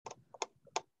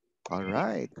All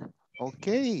right.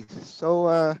 Okay.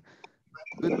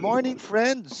 Good morning,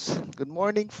 friends. Good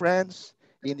morning, friends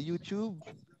in YouTube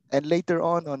and later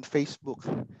on Facebook.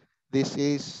 This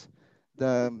is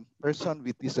the Person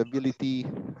with Disability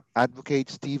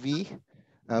Advocates TV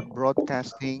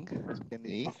broadcasting.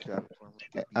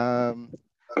 Um,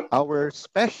 our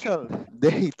special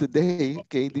day today.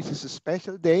 Okay, this is a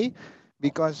special day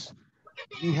because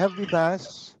we have with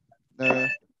us uh,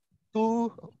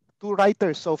 two two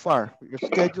writers so far. We're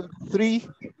scheduled three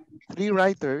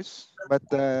writers, but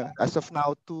as of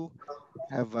now, two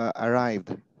have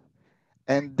arrived,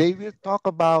 and they will talk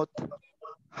about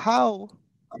how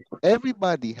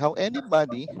how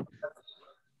anybody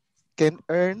can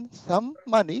earn some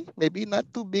money, maybe not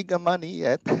too big a money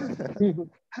yet,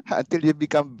 until you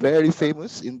become very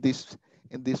famous in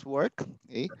this work.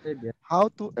 Okay? Trivia. How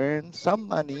to earn some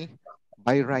money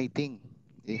by writing.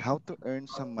 Okay? How to earn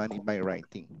some money by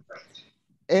writing.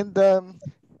 And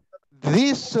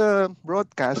this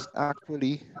broadcast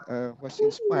actually was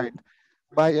inspired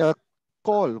by a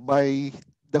call by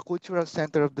the Cultural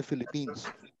Center of the Philippines.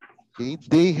 Okay?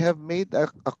 They have made a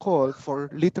call for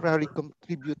literary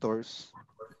contributors,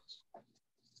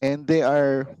 and they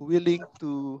are willing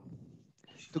to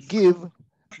give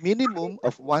minimum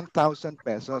of 1,000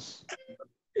 pesos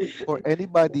for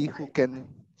anybody who can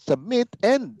submit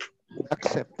and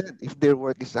accepted if their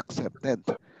work is accepted.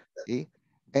 Okay?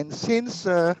 And since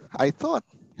I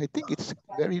think it's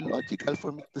very logical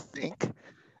for me to think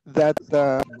that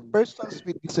persons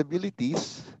with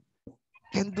disabilities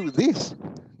can do this.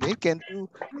 They can do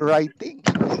writing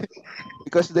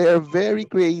because they are very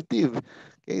creative.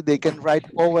 Okay, they can write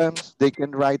poems, they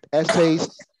can write essays,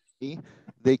 okay?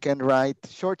 They can write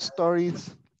short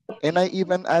stories, and I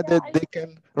even added they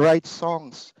can write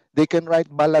songs, they can write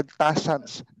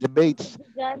balagtasans, debates,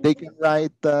 they can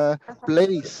write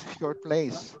plays, short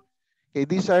plays. Okay,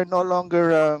 these are no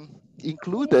longer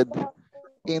included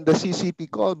in the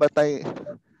CCP call, but I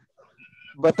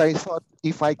thought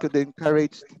if I could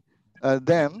encourage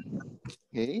them,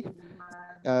 okay,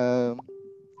 um,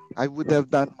 I would have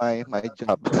done my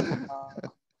job.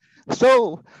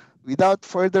 So, without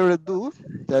further ado,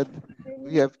 that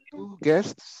we have two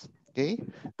guests. Okay,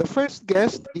 the first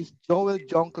guest is Joel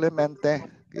John Clemente.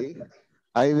 Okay,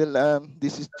 I will.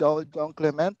 This is Joel John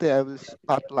Clemente. I will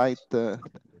spotlight.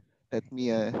 Let me.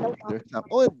 There's some.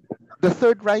 Oh, the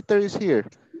third writer is here.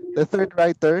 The third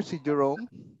writer, si Jerome,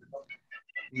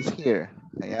 is here.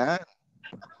 Ayan.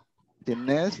 Si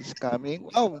Ness is coming.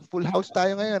 Wow, full house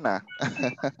tayo ngayon ah.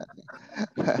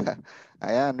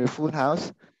 Ayan, we're full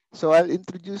house. So I'll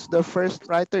introduce the first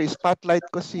writer. Spotlight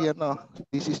ko si ano.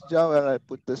 This is Joel. I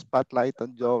put the spotlight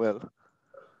on Joel.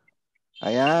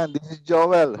 Ayan, this is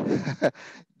Joel.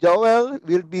 Joel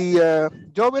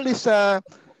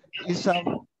is a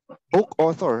book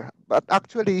author, but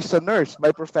actually he's a nurse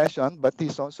by profession, but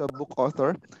he's also a book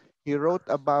author. He wrote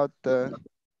about the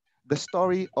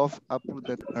story of a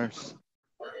prudent nurse.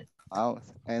 Wow.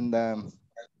 And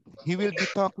he will be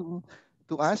talking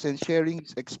to us and sharing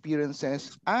his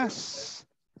experiences as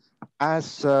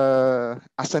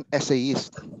an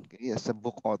essayist, okay, as a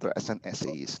book author, as an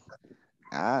essayist.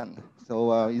 And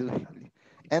so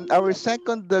and our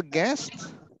second guest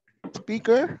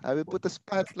speaker, I will put a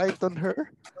spotlight on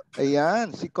her.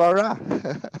 Ayan, si Cora.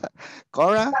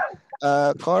 Cora,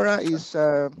 Cora is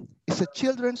a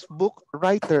children's book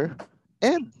writer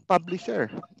and publisher.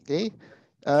 Okay,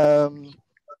 um,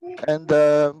 and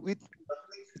with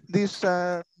this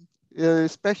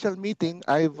special meeting,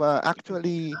 I've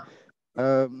actually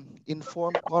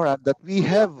informed Cora that we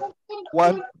have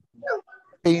one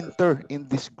painter in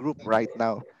this group right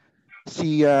now.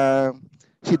 Si uh,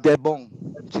 si Debong.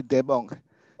 Si Debong.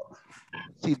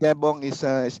 Si Debong is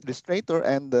a illustrator,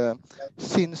 and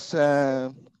since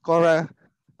Cora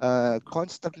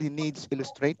constantly needs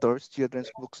illustrators,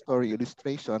 children's book story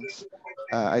illustrations,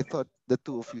 I thought the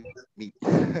two of you should meet.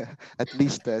 At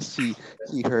least see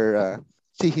her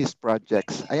see his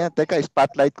projects. Ayan, teka,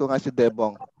 spotlight ko nga si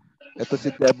Debong. Ito si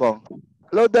Debong.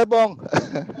 Hello, Debong.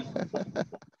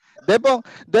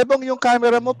 Debong, yung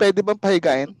camera mo, pwede bang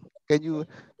pahigain? Can you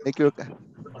make your...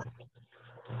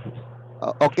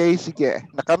 Okay, sige.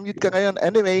 Nakamute ka ngayon.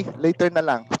 Anyway, later na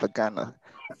lang. Pagkano.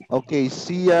 Okay,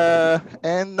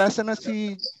 and nasa na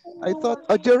si... I thought,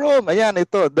 Jerome. Ayan,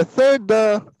 ito. The third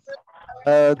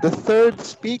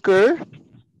speaker,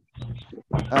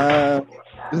 uh,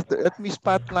 let me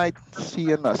spotlight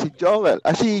si Joel.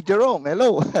 Si Jerome.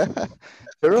 Hello.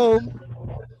 Jerome.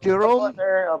 Opo, Jerome,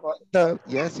 sir. Opo.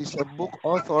 yes, he's a book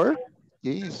author.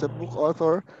 Okay, he's a book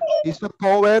author. He's a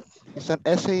poet. He's an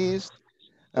essayist.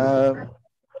 Um,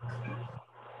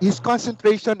 his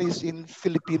concentration is in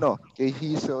Filipino. Okay,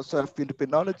 he's also a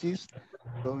Filipinologist,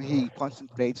 so he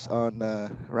concentrates on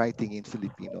writing in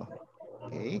Filipino.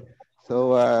 Okay,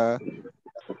 so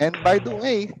and by the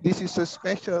way, this is a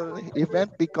special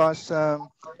event because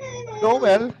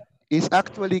Joel is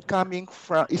actually coming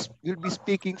from is will be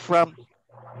speaking from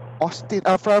Austin,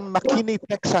 from McKinney,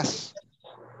 Texas.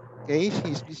 Okay,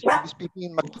 will be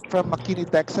speaking from McKinney,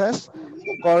 Texas.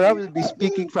 Cora will be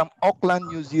speaking from Auckland,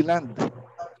 New Zealand,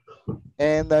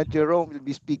 and Jerome will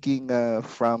be speaking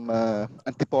from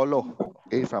Antipolo.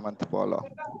 Okay, from Antipolo.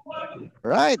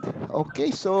 Right.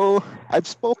 Okay, so I've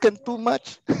spoken too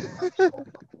much.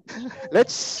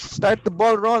 Let's start the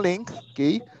ball rolling.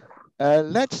 Okay,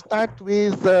 let's start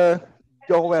with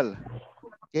Joel.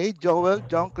 Okay, Joel,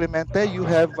 John Clemente, you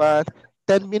have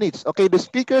 10 minutes. Okay, the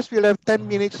speakers will have 10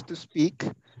 minutes to speak.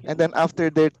 And then after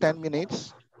their 10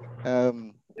 minutes,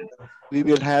 um, we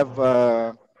will have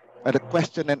the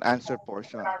question and answer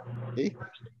portion. Okay,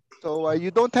 so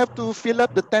you don't have to fill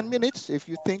up the 10 minutes. If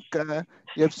you think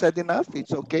you have said enough,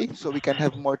 it's okay. So we can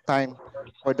have more time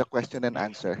for the question and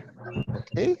answer.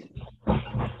 Okay,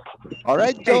 all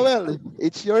right, Hey, Joel,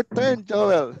 it's your turn,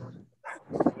 Joel.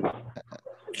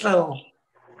 so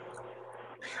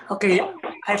okay,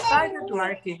 I started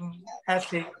writing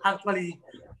essay. Actually,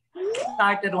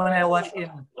 started when I was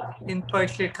in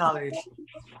first year college.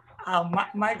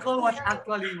 My goal was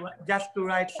actually just to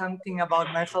write something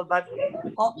about myself, but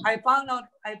I found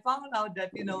out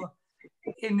that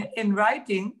in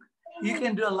writing you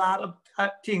can do a lot of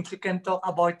things. You can talk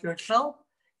about yourself,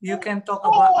 you can talk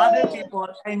about other people,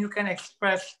 and you can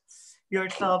express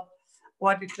yourself,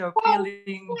 what is your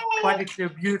feeling, what is your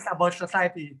views about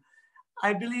society.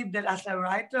 I believe that as a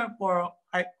writer for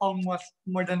almost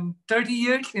more than 30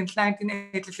 years, since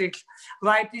 1986,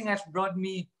 writing has brought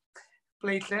me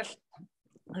places,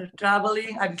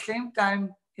 traveling. At the same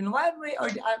time, in one way or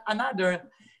another,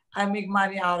 I make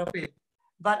money out of it.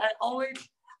 But I always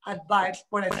advise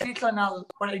for a seasonal,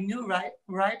 for a new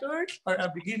writers or a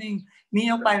beginning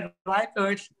neophyte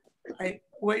writers,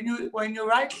 when you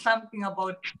write something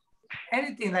about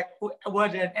anything, like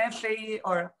whether an essay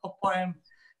or a poem,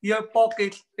 your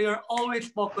always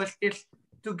focus is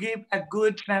to give a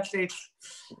good message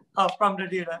from the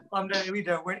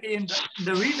reader, wherein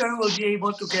the reader will be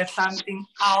able to get something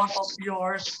out of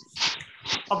your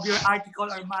article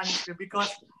or manuscript, because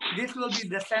this will be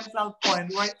the central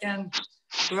point wherein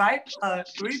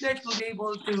readers will be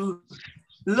able to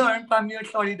learn from your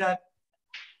story, that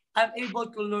I'm able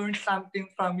to learn something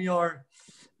from your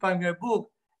book.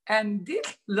 And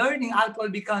this learning actually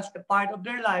becomes a part of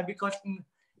their life, because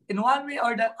in one way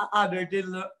or the other,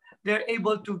 they're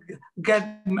able to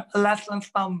get lessons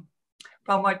from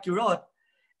what you wrote.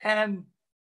 And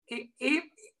if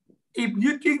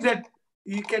you think that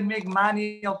you can make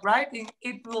money of writing,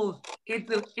 it will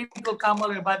come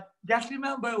along. But just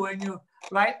remember, when you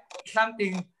write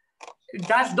something,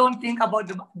 just don't think about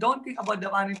the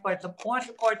money part. The most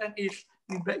important is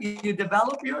you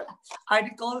develop your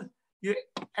article, you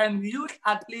and use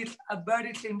at least a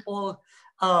very simple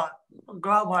uh,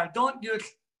 grammar. Don't use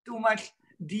too much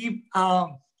deep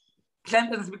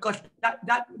sentences, because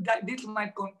this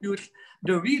might confuse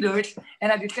the readers,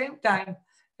 and at the same time,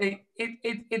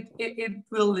 it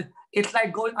will it's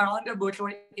like going around the bush,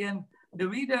 wherein the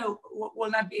reader will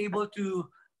not be able to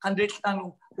understand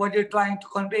what you're trying to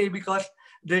convey, because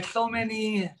there's so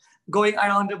many going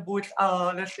around the bush,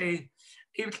 let's say,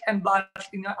 ifs and buts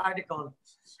in your article.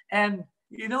 And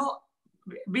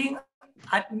being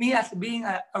at me as being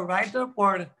a writer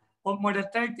for more than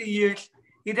 30 years,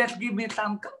 it has given me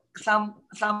some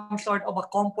sort of a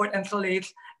comfort and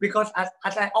solace, because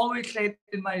as I always said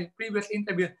in my previous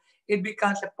interview, it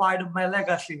becomes a part of my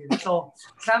legacy. So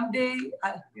someday,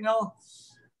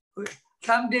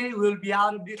 someday we'll be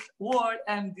out of this world,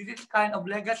 and this is kind of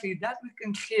legacy that we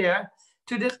can share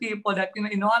to the people that,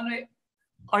 in one way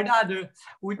or the other,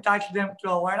 we touch them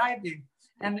through our writing.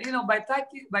 And by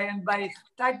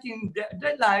touching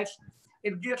their lives,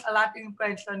 it gives a lot of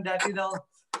impression that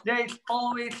there is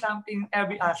always something in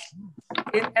every us,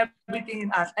 in everything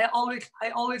in us. I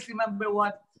always remember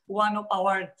what one of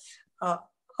our uh,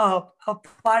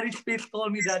 parish priest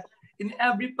told me, that in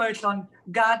every person,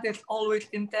 God has always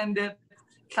intended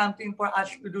something for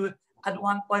us to do at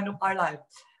one point of our life.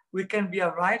 We can be a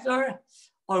writer,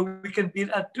 or we can build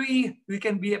a tree, we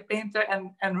can be a painter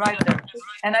and writer.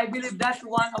 And I believe that's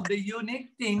one of the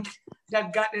unique things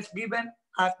that God has given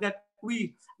us,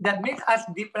 that makes us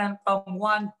different from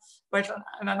one person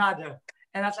and another.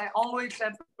 And as I always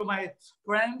said to my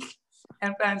friends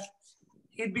and friends,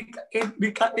 it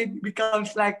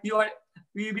becomes like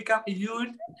we become a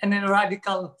youth and a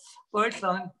radical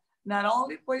person, not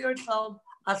only for yourself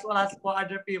as well as for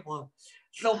other people.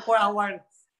 So for our right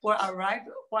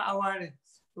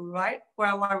for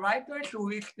our writers who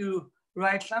wish to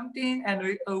write something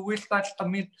and wish to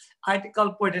submit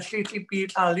article for the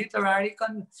CCP literary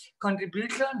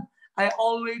contribution, I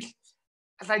always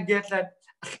suggest that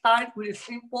start with a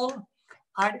simple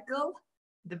article,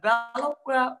 develop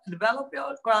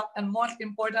your craft, and most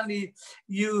importantly,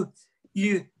 you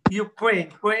you pray,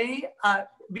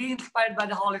 be inspired by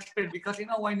the Holy Spirit, because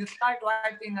when you start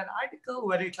writing an article,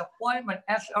 whether it's a poem, an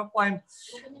essay, or poem,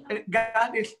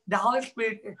 God is the Holy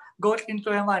Spirit goes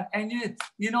into your mind, and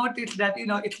you notice that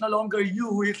it's no longer you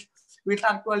who is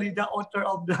actually the author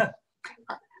of the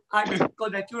article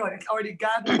that you wrote. It's already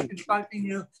God who is instructing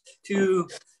you to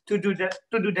to do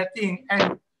the thing,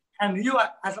 and you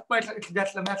as a person, it's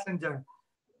just a messenger.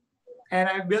 And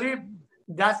I believe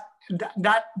that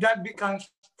that becomes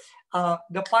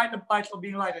the parts of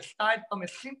being writer. Start from a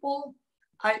simple,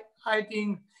 I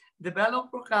think,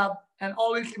 develop vocab, and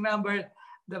always remember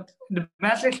the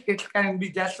message. It can be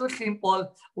just so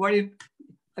simple, where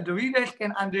the readers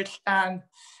can understand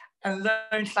and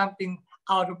learn something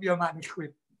out of your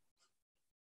manuscript.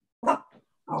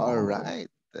 All right.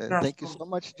 That's Thank you so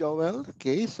much, Joel.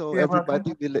 Okay, so You're welcome.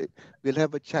 everybody will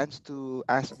have a chance to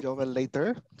ask Joel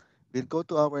later. We'll go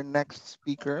to our next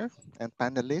speaker and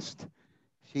panelist.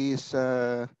 She's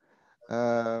Cora.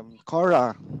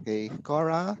 Okay,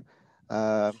 Cora,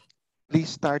 uh,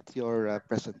 please start your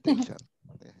presentation.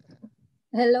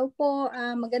 Hello po,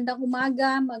 magandang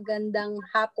umaga, magandang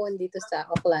hapon dito sa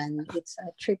Auckland. It's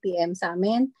 3 p.m. sa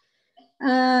amin.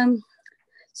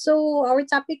 So our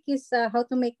topic is how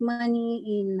to make money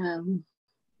in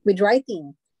with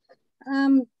writing.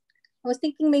 I was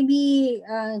thinking maybe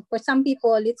for some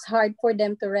people it's hard for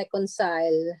them to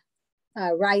reconcile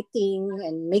writing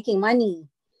and making money.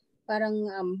 But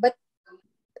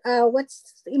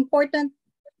what's important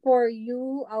for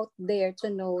you out there to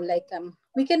know, like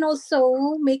we can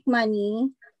also make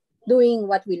money doing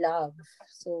what we love.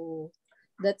 So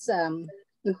that's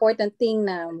important thing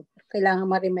na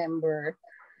kailangan ma-remember.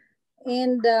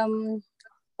 And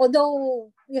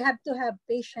although you have to have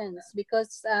patience,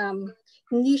 because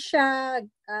hindi siya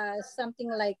something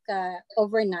like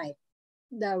overnight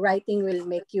the writing will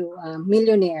make you a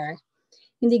millionaire.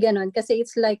 Hindi ganon, kasi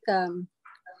it's like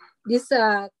this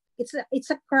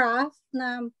it's a craft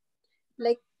na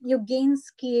like you gain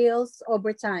skills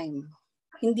over time.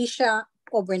 Hindi siya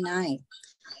overnight.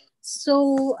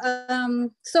 So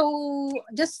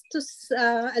just to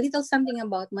a little something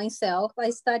about myself.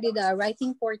 I studied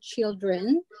writing for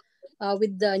children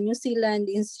with the New Zealand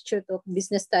Institute of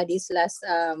Business Studies last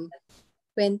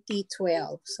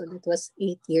 2012. So that was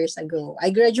 8 years ago.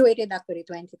 I graduated actually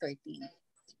 2013.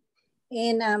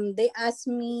 And they asked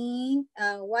me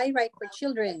why write for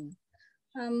children.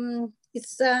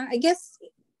 It's I guess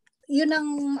yun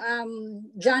ang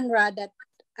genre that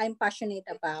I'm passionate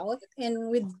about. And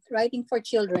with writing for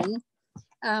children,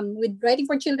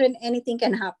 anything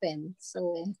can happen.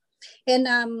 So, and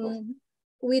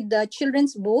with the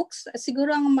children's books,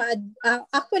 siguro ang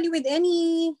actually with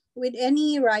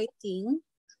any writing,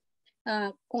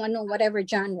 kung ano, whatever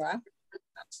genre,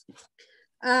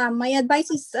 my advice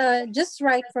is just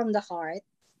write from the heart.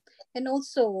 And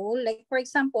also, like for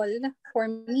example, for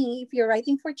me, if you're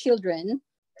writing for children,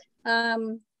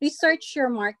 research your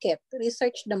market,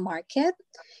 research the market.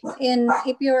 And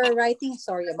if you're writing,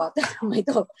 sorry about that, my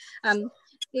dog.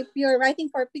 If you're writing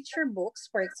for picture books,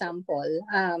 for example,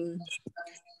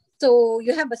 so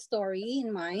you have a story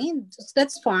in mind,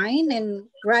 that's fine, and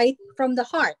write from the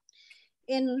heart.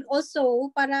 And also,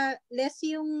 para less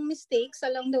yung mistakes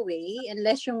along the way and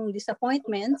less yung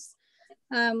disappointments,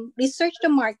 research the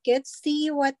market,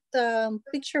 see what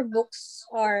picture books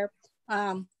are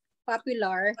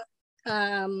popular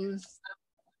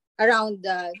around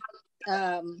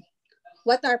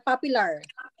what are popular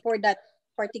for that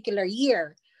particular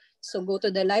year. So go to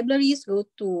the libraries, go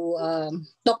to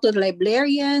talk to the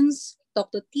librarians,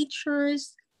 talk to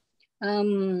teachers,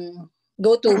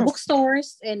 go to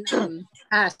bookstores and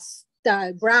ask,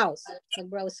 browse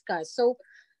ka. So,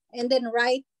 and then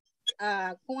write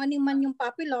kung ano man yung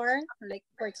popular, like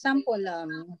for example,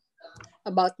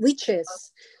 about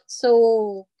witches.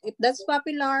 So if that's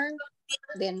popular,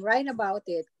 then write about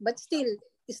it. But still,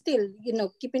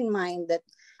 keep in mind that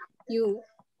your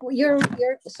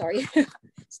sorry,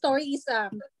 story is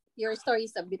your story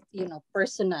is a bit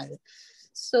personal.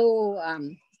 So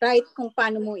write kung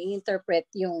paano mo i-interpret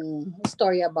yung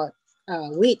story about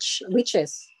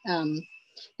witches.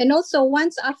 And also,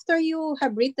 once after you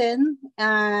have written,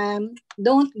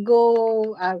 don't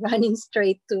go running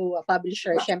straight to a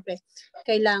publisher. Siyempre,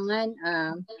 kailangan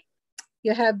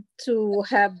you have to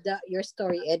have your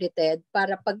story edited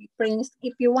para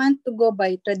if you want to go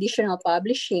by traditional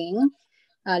publishing,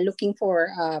 looking for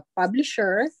a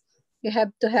publisher, you have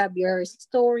to have your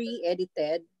story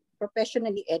edited,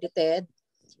 professionally edited,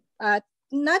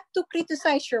 not to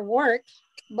criticize your work,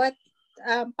 but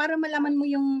para malaman mo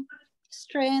yung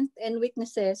strength and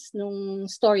weaknesses nung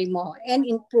story mo and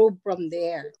improve from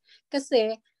there.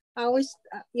 Kasi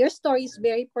your story is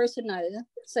very personal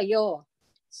sa'yo.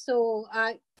 So,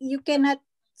 you cannot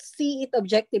see it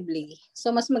objectively.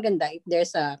 So, mas maganda if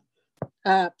there's a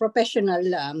professional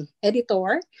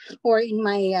editor, or in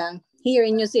my here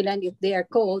in New Zealand, if they are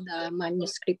called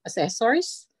manuscript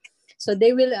assessors. So,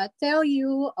 they will tell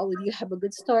you, oh, you have a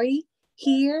good story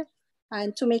here,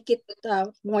 and to make it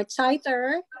more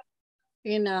tighter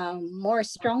and more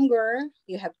stronger,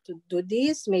 you have to do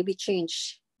this, maybe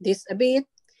change this a bit,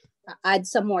 add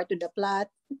some more to the plot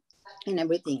and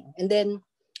everything. And then,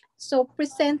 so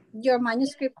present your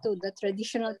manuscript to the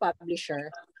traditional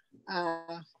publisher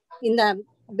in a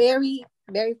very,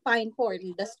 very fine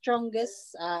form, the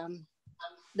strongest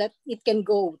that it can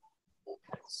go.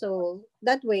 So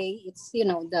that way, it's,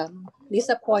 the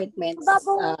disappointments,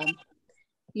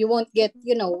 you won't get,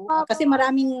 kasi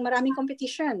maraming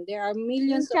competition. There are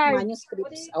millions of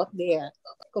manuscripts out there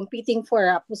competing for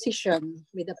a position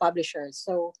with the publishers.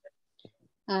 So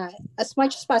as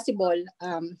much as possible,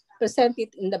 present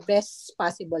it in the best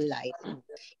possible light.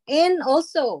 And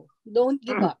also, don't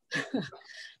give up.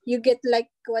 You get, like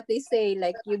what they say,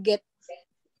 like you get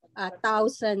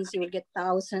you will get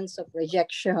thousands of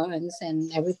rejections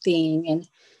and everything.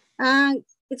 And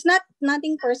it's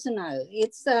nothing personal.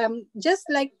 It's just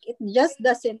like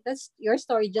your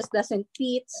story just doesn't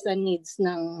fit the needs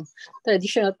ng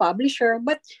traditional publisher.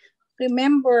 But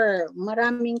remember,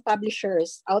 maraming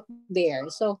publishers out there.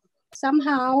 So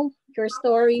somehow your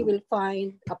story will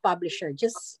find a publisher.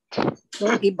 Just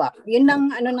don't give up. Yun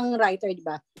ang ng writer, di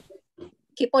ba?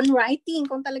 Keep on writing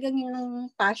kung talagang yun ang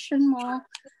passion mo.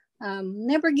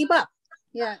 Never give up.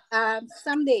 Yeah,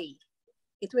 someday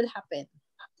it will happen.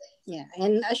 Yeah,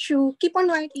 and as you keep on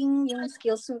writing, yung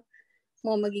skills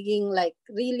mo magiging like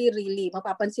really, really,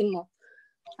 mapapansin mo.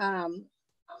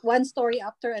 One story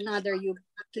after another, you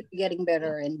keep getting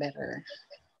better and better.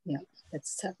 Yeah,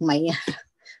 that's my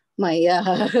my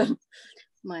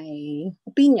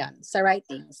opinion sa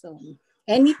writing. So,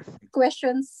 any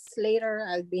questions later,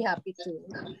 I'll be happy to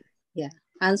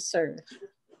answer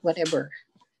whatever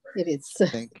it is.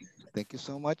 Thank you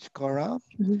so much, Cora.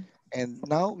 Mm-hmm. And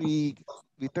now we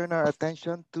turn our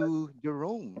attention to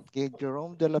Jerome. Okay,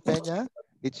 Jerome de la Peña,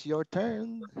 it's your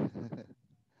turn.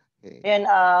 Okay. Yan,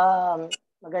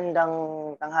 magandang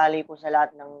tanghali po sa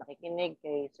lahat ng nakikinig,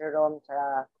 kay Sir Rom,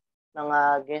 sa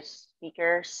mga guest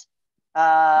speakers.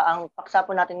 Ang paksa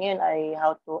po natin ngayon ay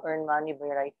how to earn money by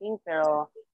writing.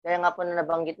 Pero kaya nga po na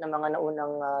nabanggit ng mga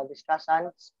naunang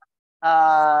discussants,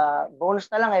 bonus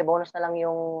na lang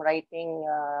yung writing,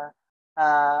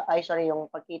 yung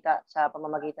pagkita sa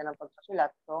pamamagitan ng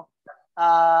pagsusulat. So,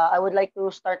 I would like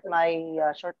to start my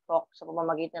short talk sa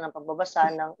pamamagitan ng pagbabasa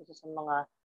ng isa sa mga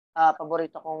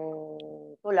paborito kong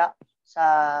tula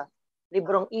sa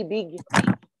librong Ibig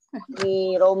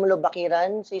ni Romulo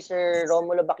Baquiran. Si Sir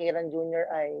Romulo Baquiran Jr.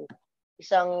 ay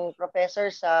isang professor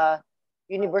sa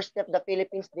University of the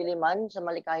Philippines, Diliman, sa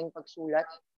malikahing pagsulat.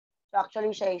 So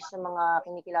actually, siya ay sa mga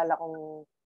kinikilala kong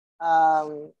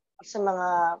isa mga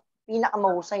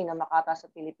pinakamahusay na makata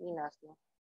sa Pilipinas. No?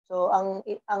 So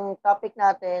ang topic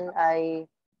natin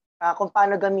ay kung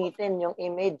paano gamitin yung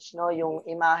image, no, yung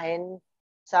imahen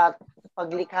sa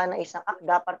paglikha ng isang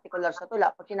akda, particular sa tula.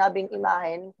 Pag sinabing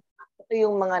imahen, ito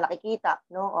yung mga nakikita,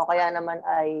 no, o kaya naman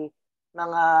ay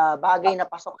mga bagay na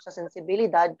pasok sa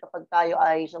sensibilidad kapag tayo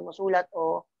ay sumusulat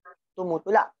o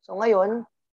tumutula. So ngayon,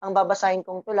 ang babasahin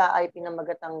kong tula ay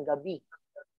Pinamagatang Gabi.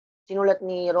 Sinulat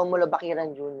ni Romulo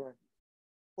Baquiran Jr.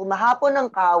 Humahapon ang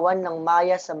kawan ng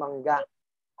maya sa mangga.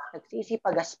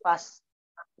 Nagsisipagaspas.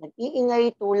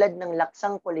 Nag-iingay tulad ng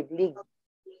laksang kuliglig.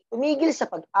 Tumigil sa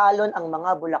pag-alon ang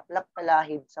mga bulaklak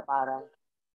talahib sa parang.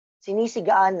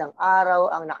 Sinisigaan ng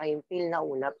araw ang nakahimpil na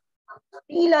ulap.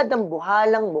 Tila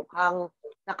dambuhalang mukhang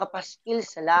nakapaskil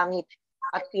sa langit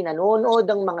at pinanonood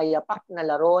ang mga yapak na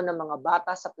laro ng mga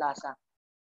bata sa plaza.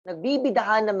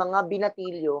 Nagbibidahan ng mga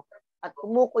binatilyo at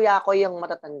kumukuyakoy ang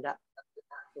matatanda.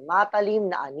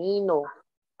 Tumatalim na anino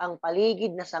ang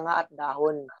paligid na sanga at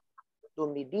dahon.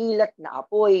 Dumidilat na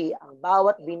apoy ang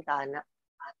bawat bintana.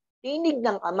 Tinig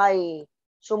ng amay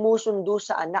sumusundo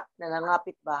sa anak na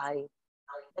nangapit bahay.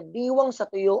 Nagdiwang sa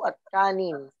tuyo at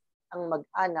kanin ang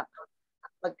mag-anak.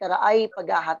 Magkaraay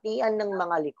paghahatian ng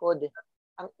mga likod.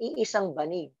 Ang iisang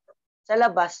banig. Sa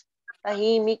labas,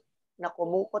 tahimik na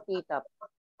kumukutitap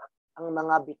ang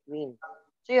mga bituin.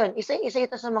 So yun, isa-isa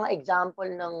ito sa mga example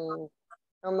ng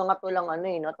mga tulang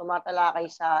tumatalakay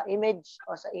sa image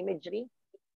o sa imagery.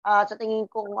 At sa tingin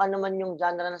ko kung ano man yung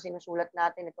genre na sinusulat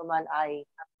natin, ito man ay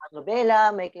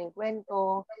nobela, maikling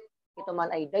kwento, ito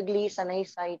man ay dagli,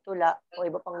 sanaysay, tula, o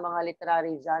iba pang mga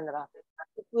literary genre,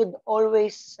 it would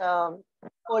always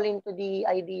fall into the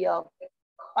idea of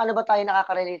paano ba tayo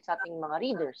nakaka-relate sa ating mga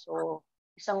readers. So,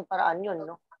 isang paraan yun,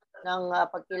 no? Ng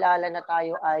pagkilala na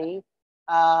tayo ay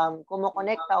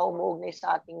kumukonekta o umuugnay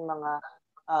sa ating mga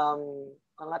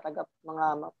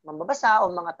mambabasa o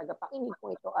mga tagapakinig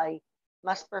kung ito ay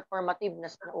mas performative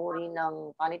na uri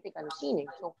ng panitikan o sining.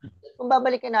 So, kung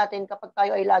babalikan natin, kapag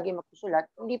tayo ay lagi magsusulat,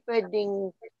 hindi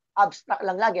pwedeng abstract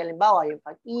lang lagi. Halimbawa, yung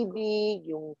pag-ibig,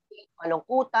 yung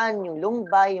malungkutan, yung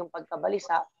lumbay, yung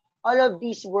pagkabalisa, all of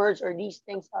these words or these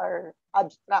things are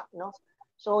abstract, no?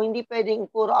 So, hindi pwedeng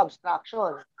puro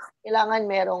abstraction. Kailangan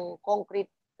merong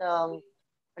concrete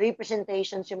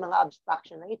representations yung mga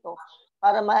abstraction na ito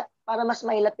para mas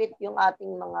mailapit yung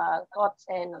ating mga thoughts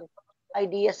and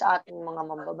ideas sa ating mga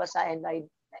mambabasa, and I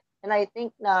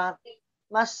think na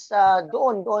mas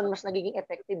doon mas nagiging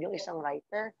effective yung isang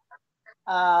writer.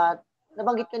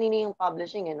 Nabanggit kanina yung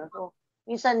publishing, no? So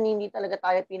minsan hindi talaga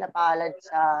tayo pinapalad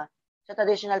sa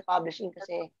traditional publishing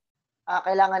kasi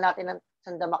kailangan natin ng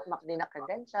sandamakmak din na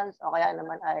credentials o kaya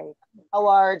naman ay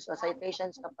awards o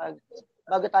citations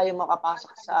bago tayo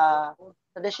makapasok sa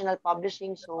traditional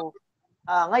publishing. So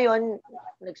ngayon,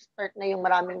 nag-start na yung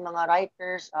maraming mga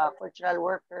writers, cultural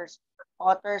workers,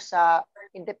 authors sa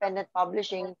independent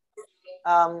publishing.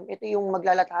 Ito yung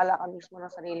maglalathala ka mismo ng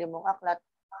sarili mong aklat,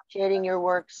 sharing your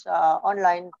works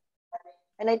online.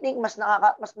 And I think mas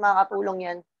makakatulong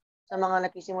yan sa mga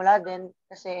nagsisimula din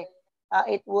kasi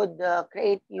it would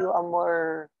create you a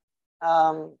more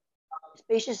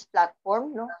spacious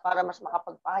platform, no, para mas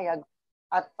makapagpahayag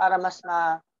at para mas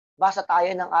mabasa tayo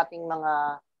ng ating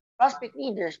mga prospect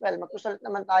readers. Well, magsusulat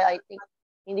naman tayo, I think,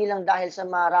 hindi lang dahil sa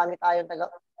marami tayong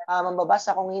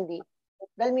mambabasa, kung hindi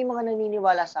dahil may mga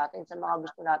naniniwala sa atin sa mga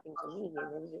gusto nating sabihin.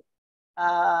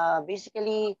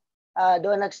 Basically,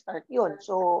 doon nag-start yun.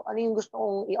 So, ano yung gusto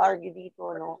kong i-argue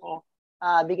dito, no? O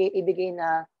ibigay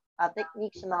na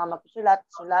technique sa mga magsusulat.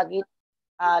 So,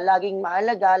 laging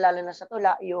mahalaga, lalo na sa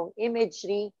tula, yung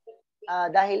imagery,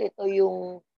 dahil ito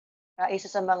yung isa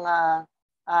sa mga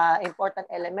important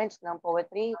elements ng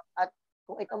poetry, at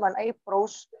kung ito man ay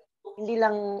prose, hindi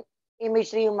lang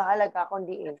imagery yung mahalaga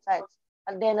kundi insights.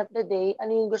 At the end of the day,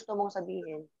 ano yung gusto mong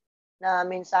sabihin na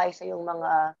mensahe sa yung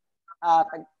mga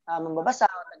mambabasa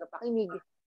o tagapakinig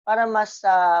para mas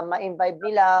ma-imbibe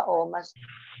nila o mas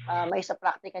maisa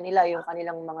praktika nila yung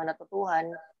kanilang mga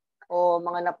natutuhan o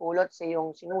mga napulot sa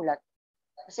yung sinulat.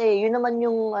 Kasi yun naman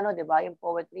yung 'di ba, yung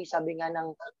poetry, sabi nga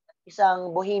ng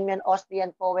isang Bohemian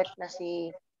Austrian poet na si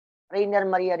Rainer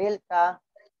Maria Rilke,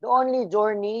 the only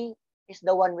journey is the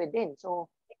one within. So,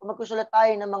 kung magsusulat tayo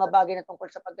ng mga bagay na tungkol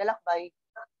sa paglalakbay,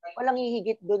 walang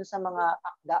hihigit dun sa mga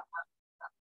akda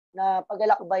na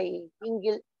paglalakbay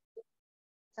hinggil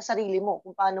sa sarili mo,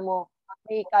 kung paano mo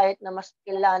may kahit na mas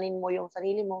kilalanin mo yung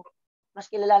sarili mo, mas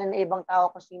kilalanin ng ibang tao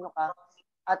kung sino ka,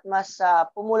 at mas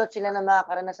pumulot sila ng mga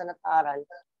karanasan at aral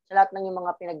sa lahat ng yung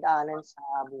mga pinagdaanan sa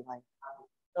buhay.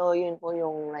 So, yun po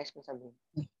yung nice kong sabihin.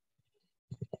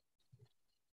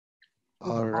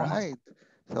 All right.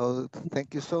 So,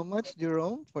 thank you so much,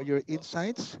 Jerome, for your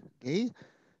insights. Okay.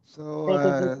 So,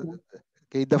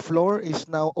 okay, the floor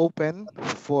is now open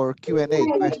for Q&A,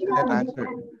 question and answer.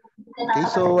 Okay,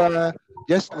 so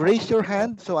just raise your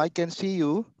hand so I can see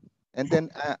you, and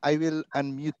then I will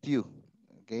unmute you.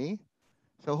 Okay.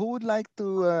 So, who would like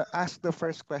to ask the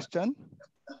first question?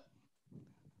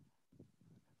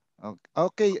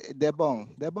 Okay,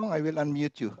 Debong. Debong, I will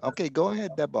unmute you. Okay, go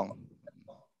ahead, Debong.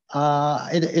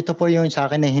 Ito po yung sa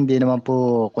akin hindi naman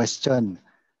po question.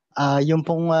 Yung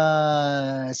pong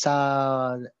sa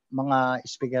mga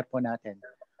speaker po natin,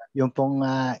 yung pong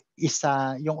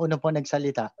yung una po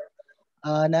nagsalita,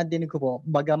 nadinig ko po,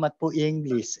 bagamat po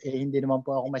English, hindi naman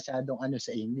po ako masyadong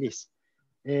sa English.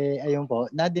 Ayun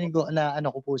po, nadinig ko na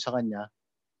ko po sa kanya,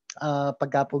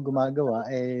 pagka po gumagawa,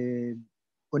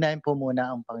 unahin po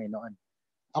muna ang Panginoon.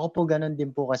 Ako po ganun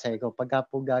din po kasi ko, pagka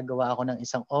po gagawa ako ng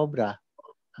isang obra,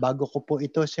 bago ko po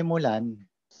ito simulan,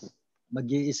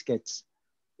 mag-i-sketch,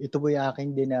 ito po yung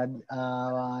aking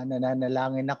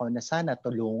nananalangin ako na sana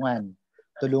tulungan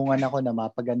ako na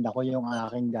mapaganda ko yung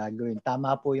aking gagawin.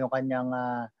 Tama po yung kanyang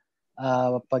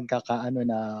pagkakaano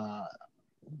na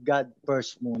God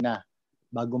first muna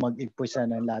bago mag-impose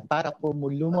ng lahat. Para po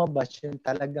mo lumabas yung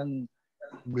talagang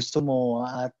gusto mo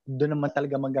at doon naman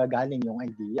talaga magagaling yung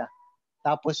idea.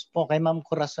 Tapos po kay Ma'am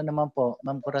Corazon naman po.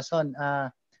 Ma'am Corazon,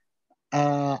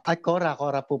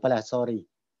 Cora po pala, sorry.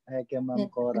 Kay Ma'am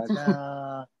Cora na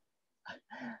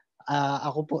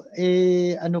ako po,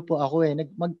 ano po ako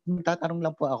magtatanong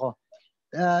lang po ako.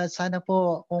 Sana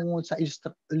po kung sa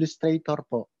Illustrator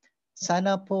po,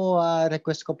 sana po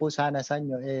request ko po sana sa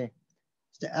inyo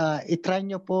i-try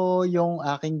nyo po yung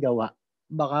aking gawa.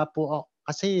 Baka po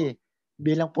kasi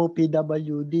bilang po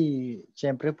PWD,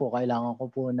 syempre po kailangan ko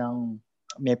po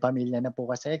may pamilya na po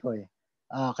kasi ako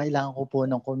kailangan ko po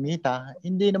ng kumita.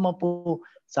 Hindi naman po,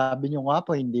 sabi nyo nga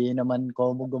po, hindi naman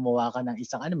ko gumawa ka ng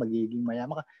isang magiging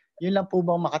mayaman ka. Yun lang po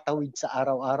bang makatawid sa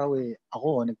araw-araw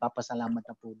ako, nagpapasalamat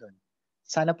na po doon.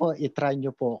 Sana po i-try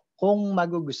nyo po. Kung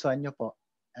magugustuhan nyo po.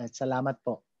 Salamat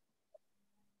po.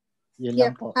 Yun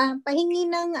lang po. Pahingi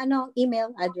ng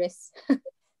email address.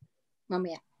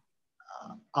 Mamaya.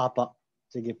 Apa.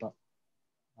 Sige po.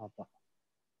 Apa.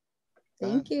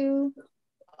 Thank you.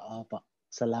 Apa.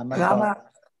 Salamat Salamat.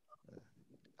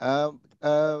 po.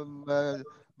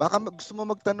 Baka gusto mo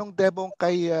magtanong, Debong,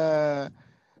 kay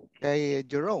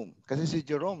Jerome. Kasi si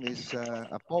Jerome is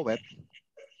a poet.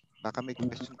 Baka may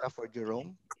question ka for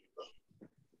Jerome?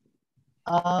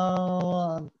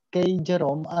 Kay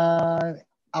Jerome,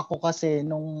 ako kasi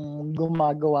nung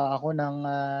gumagawa ako ng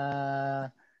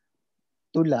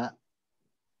tula,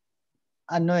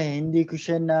 hindi ko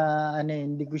siya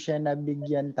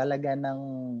nabigyan talaga ng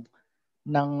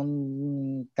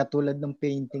katulad ng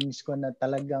paintings ko na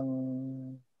talagang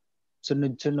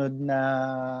sunod-sunod na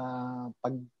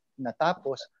pag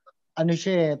natapos.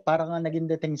 Siya parang naging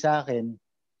dating sa akin,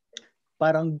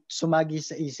 parang sumagi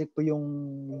sa isip ko yung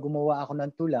gumawa ako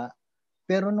ng tula.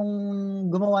 Pero nung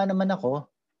gumawa naman ako,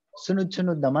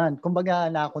 sunod-sunod naman. Kumbaga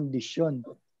nakondisyon.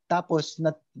 Tapos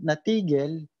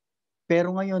natigil.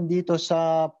 Pero ngayon dito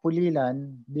sa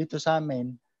Pulilan, dito sa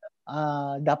amin,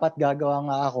 dapat gagawa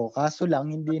nga ako. Kaso lang,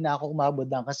 hindi na ako umabot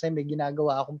lang kasi may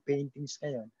ginagawa akong paintings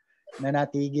ngayon na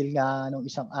natigil nga nung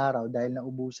isang araw dahil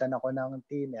naubusan ako ng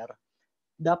thinner.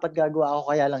 Dapat gagawa ako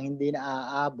kaya lang hindi na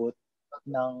aabot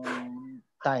ng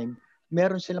time.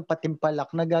 Meron silang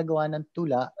patimpalak na gagawa ng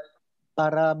tula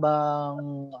para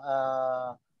bang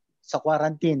sa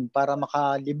quarantine para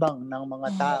makalibang ng mga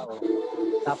tao.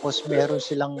 Tapos meron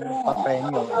silang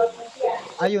papremyo.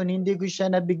 Ayun, hindi ko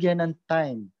siya nabigyan ng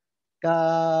time.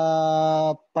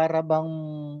 Para bang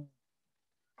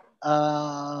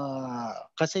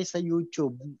kasi sa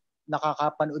YouTube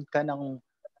nakakapanood ka ng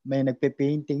may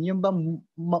nagpe-painting. Yung ba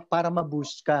para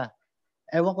ma-boost ka.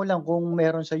 Ewan ko lang kung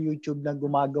meron sa YouTube na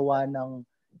gumagawa ng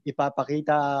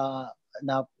ipapakita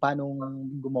na paano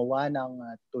gumawa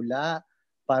ng tula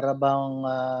para bang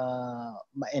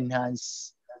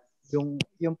ma-enhance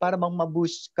yung para bang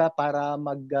ma-boost ka para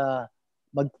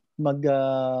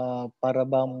para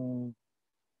bang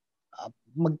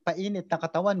magpainit na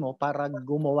katawan mo para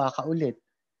gumawa ka ulit.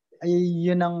 Ay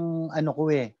yun ang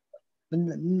ko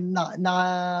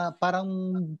parang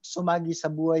sumagi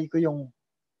sa buhay ko yung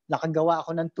nakagawa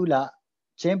ako ng tula.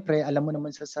 Siyempre, alam mo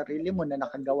naman sa sarili mo na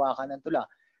nakagawa ka ng tula.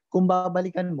 Kung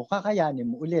babalikan mo, kakayanin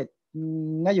mo ulit.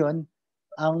 Ngayon,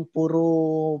 ang puro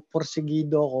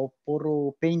porsigido ko,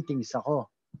 puro paintings ako.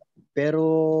 Pero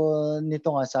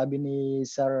nito nga, sabi ni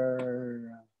Sir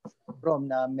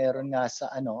Rom na meron nga sa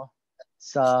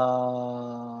sa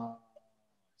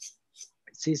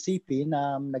CCP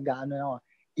na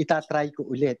itatry ko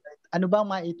ulit. Ano ba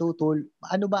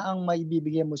ang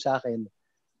maibibigay mo sa akin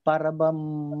para ba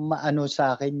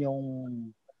sa akin yung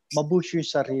mabush yung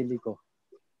sarili ko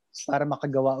para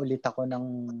makagawa ulit ako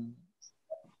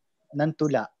ng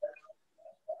tula.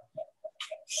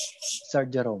 Sir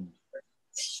Jerome.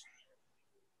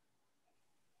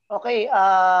 Okay,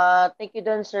 thank you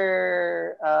dun,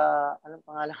 Sir, anong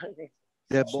pangalan ko?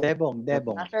 Debong.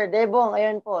 Sir Debong,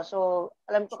 ayun po. So,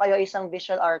 alam ko kayo isang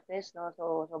visual artist, no?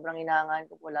 So, sobrang inaangan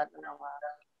ko po lahat ng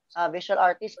visual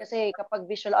artist kasi kapag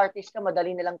visual artist ka,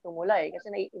 madali nilang tumula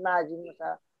kasi na-imagine mo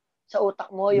sa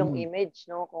utak mo yung image,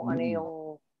 no? Kung ano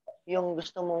yung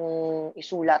gusto mong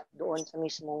isulat doon sa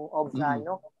mismong obra,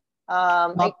 no?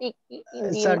 I think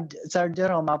hindi Sir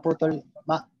Jerome, maputol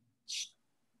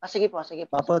sige po.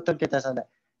 Maputol kita sandali.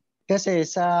 Kasi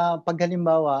sa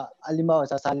halimbawa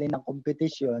sasali ng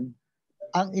competition,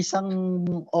 ang isang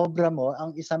obra mo,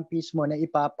 ang isang piece mo na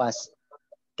ipapas,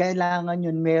 kailangan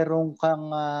yun merong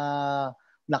kang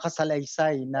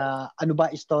nakasalaysay na ano ba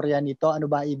istorya nito, ano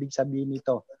ba ibig sabihin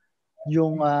nito,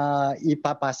 yung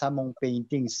ipapasa mong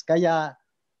paintings. Kaya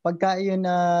pagka yun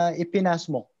ipinas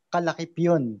mo, kalakip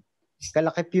yun.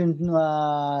 kalakip yung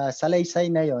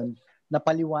salaysay na yon na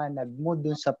paliwanag mo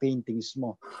dun sa paintings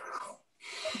mo.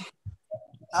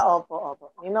 Opo.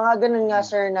 May mga ganun nga,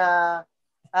 sir, na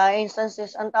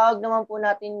instances. Ang tawag naman po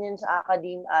natin yun sa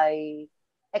academe ay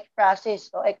ekprasis.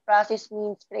 So, ekprasis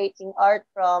means creating art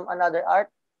from another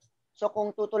art. So,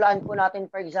 kung tutulaan po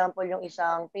natin, for example, yung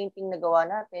isang painting na gawa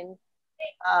natin,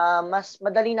 mas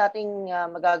madali nating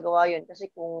magagawa yun.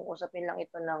 Kasi kung usapin lang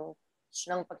ito ng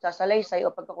pagsasalaysay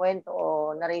o pagkakwento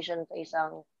o narration sa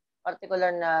isang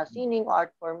particular na sining o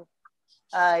art form,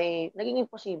 ay naging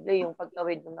imposible yung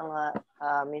pagtawid ng mga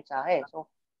mensahe. So,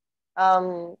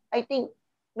 I think,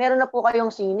 meron na po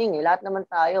kayong sining. Lahat naman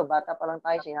tayo, bata pa lang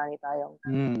tayo, sinani tayong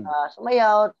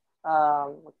sumayaw,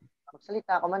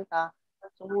 magsalita, kumanta,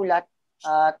 sumulat,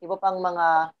 at iba pang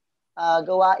mga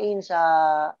gawain sa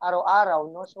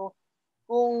araw-araw. No? So,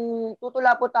 kung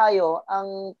tutula po tayo,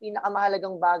 ang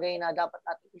pinakamahalagang bagay na dapat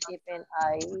natin isipin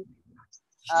ay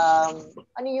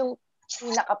ano yung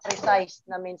pinaka-precise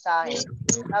na mensahe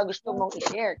na gusto mong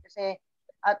i-share. Kasi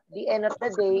at the end of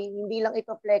the day, hindi lang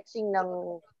ito flexing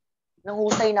ng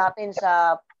husay natin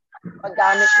sa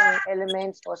paggamit ng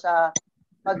elements o sa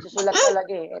pagsusulat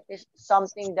talaga. It is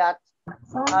something that,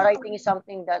 writing is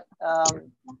something that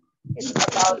it's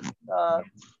about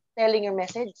telling your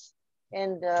message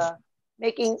and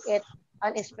making it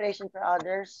an inspiration for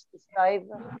others to strive,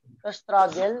 to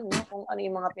struggle, no? Kung ano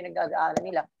yung mga pinagdadaanan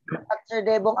nila. At Sir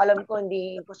Debong, alam ko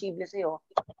hindi imposible sa'yo.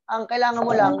 Ang kailangan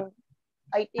mo lang,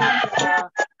 I think,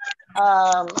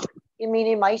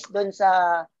 i-minimize doon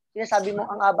sa sinasabi mo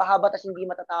ang haba-haba tas hindi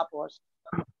matatapos.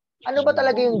 Ano ba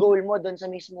talaga yung goal mo doon sa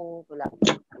mismong tula?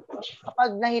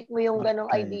 Kapag na-hit mo yung ganong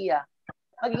idea,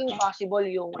 magiging possible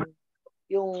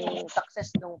yung success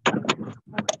nung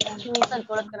kasi minsan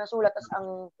sulat ka na sulat tas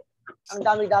ang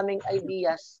dami-daming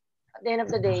ideas. At the end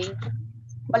of the day,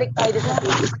 balik tayo sa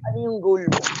basics. Ano yung goal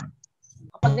mo?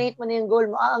 Kapag na-hit mo na yung goal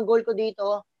mo, ang goal ko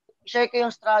dito, share ko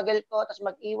yung struggle ko, tapos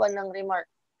mag-iwan ng remark.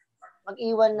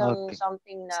 Mag-iwan ng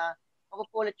something na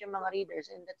mapupulit yung mga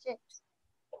readers, and that's it.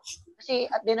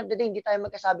 Kasi at the end of the day, hindi tayo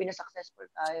magkasabi na successful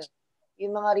tayo.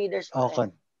 Yung mga readers ko.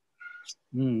 Okay.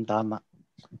 Tama.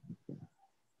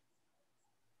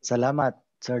 Salamat,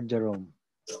 Sir Jerome.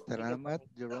 Salamat,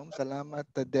 Jerome. Salamat,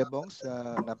 Debong,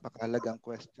 sa napakahalagang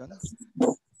question.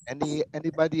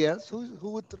 Anybody else who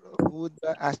would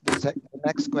ask the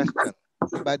next question?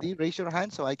 Anybody, raise your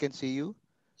hand so I can see you.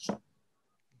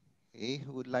 Okay,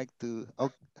 who would like to?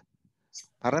 Oh,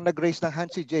 parang nag-raise ng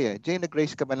hand si Jay. Jay,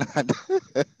 nag-raise ka ba ng hand?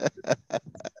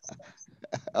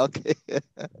 Okay.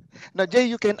 Now, Jay,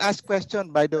 you can ask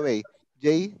question, by the way.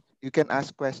 Jay, you can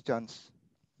ask questions.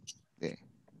 Okay.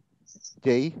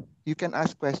 Jay, you can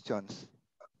ask questions.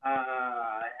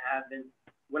 I haven't,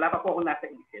 wala pa po ako nasa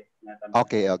isip.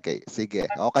 Okay. Sige.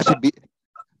 O, kasi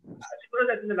siguro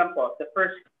na lang po, the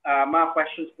first mga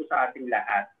questions po sa ating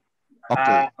lahat.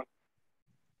 Okay.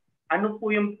 Ano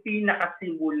po yung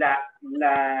pinakasimula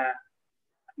na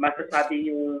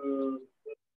masasabi yung,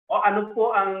 o ano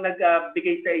po ang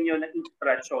nagbigay sa inyo ng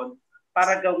inspirasyon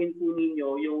para gawin po ninyo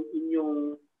yung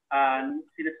inyong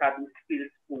sinasabing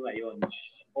skills po ngayon?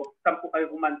 O saan po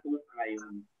kayo humantong sa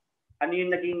ngayon? Ano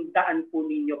yung naging daan po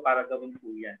ninyo para gawin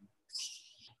po yan?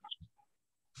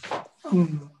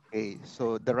 Okay,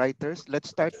 so the writers, let's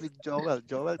start with Joel.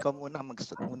 Joel, ka muna unang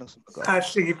sumagot.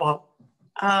 Sige po.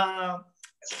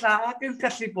 Sa akin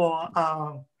kasi po,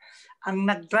 ang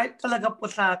nag-drive talaga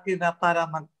po sa akin na para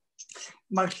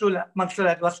magsulat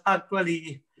was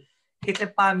actually, it's a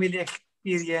family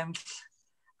experience.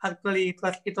 Actually,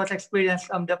 it was experience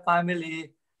from the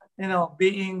family, you know,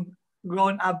 being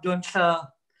grown up doon sa,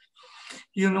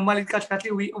 yung normally kasi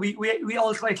we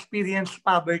also experience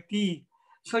poverty.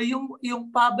 So yung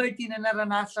poverty na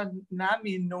naranasan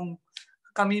namin nung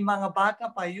kami mga bata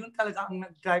pa, yun talaga ang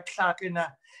nag-drive sa akin na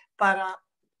para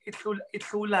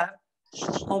isulat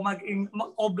o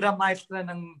mag-obra maestra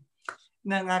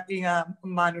ng aking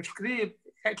manuscript.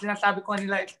 Kahit sinasabi ko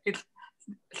nila, it's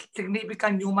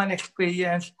significant human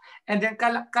experience. And then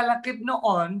kalakip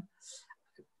noon,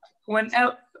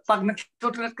 pag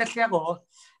nagsusulat kasi ako,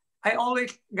 I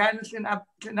always, gano'n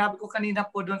sinabi ko kanina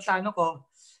po doon sa ano ko,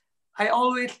 I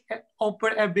always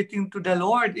offer everything to the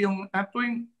Lord. Yung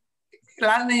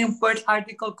lalo na yung first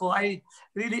article ko, I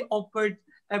really offered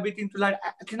everything to Lord.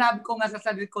 Sinabi ko nga sa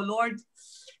sarili ko, Lord,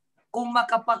 kung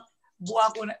makapagbuha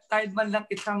ko kahit man lang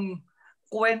isang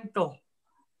kwento,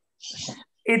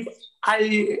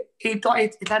 ito ay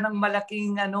isa ng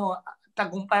malaking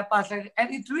tagumpay pa sa, and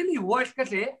it really works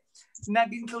kasi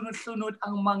naging sunod-sunod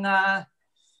ang mga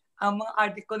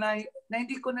article na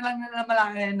hindi ko na lang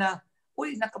namalayan na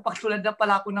nakapagsulat na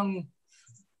pala ako ng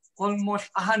almost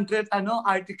 100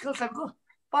 articles. Sabi ko,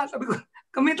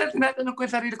 kaminsan tinatanong ko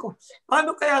yung sarili ko,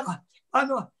 paano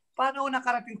ako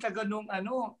nakarating sa ganung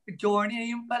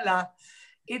journey? Yung pala,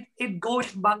 it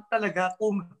goes back talaga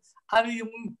kung ano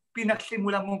yung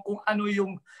pinagsimula mo, kung ano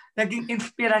yung naging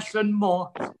inspirasyon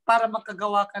mo para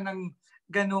makagawa ka ng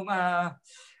ganung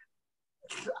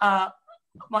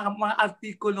mga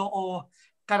artikulo o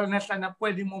karanasan na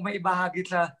pwede mo maibahagi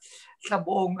sa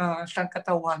buong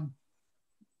sangkatawan.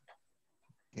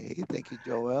 Okay, thank you,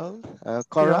 Joel.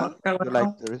 Cora, would you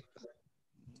like to?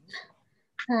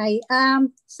 Hi.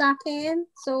 Sa akin,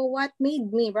 so what made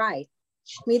me write?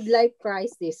 Midlife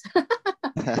crisis.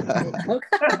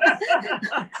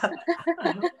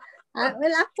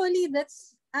 Well, actually,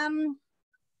 that's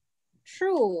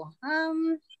true.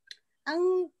 Ang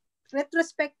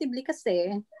retrospectively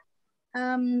kasi,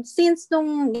 since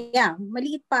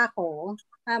maliit pa ako,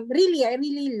 I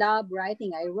really love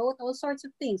writing. I wrote all sorts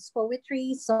of things,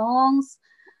 poetry, songs,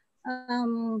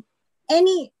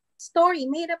 any story,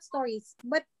 made up stories.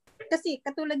 But kasi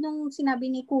katulad nung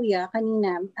sinabi ni Kuya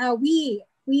kanina, we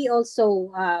also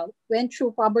went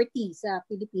through poverty sa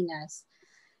Pilipinas.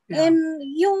 Yeah. And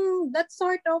that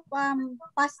sort of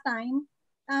pastime,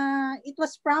 it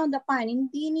was frowned upon.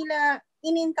 Hindi nila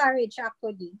in-encourage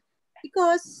actually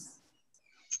because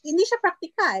hindi siya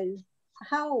practical.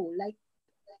 How? Like,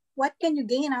 what can you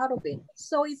gain out of it?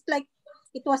 So it's like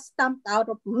it was stamped out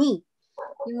of me,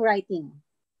 yung writing.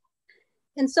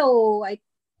 And so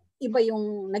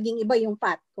naging iba yung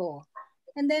path ko.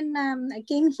 And then I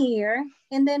came here,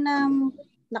 and then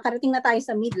nakarating na tayo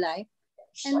sa midlife,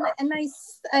 and I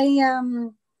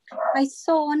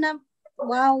saw na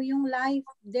wow, yung life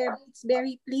there, it's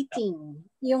very fleeting.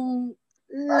 Yung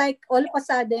like all of a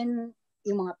sudden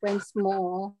yung mga friends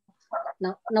mo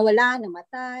nawala,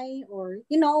 namatay, or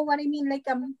you know what I mean, like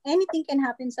anything can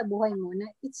happen sa buhay mo na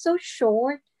it's so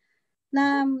short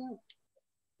na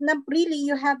really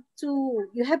you have to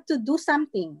do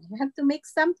something. You have to make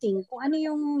something. Kung ano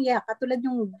yung katulad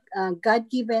yung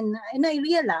God-given, and I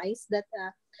realized that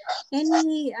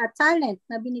any talent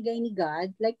na binigay ni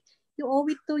God, like you owe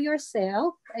it to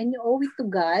yourself and you owe it to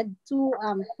God to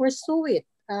pursue it.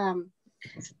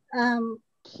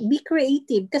 Be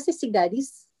creative kasi si God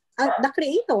is the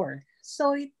creator.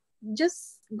 So it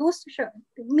just goes to show,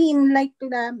 like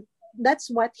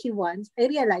that's what he wants. I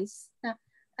realized na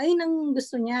ayun ang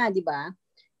gusto niya, di ba?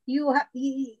 You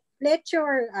let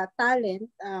your talent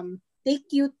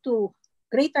take you to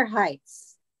greater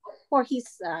heights for his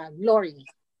glory.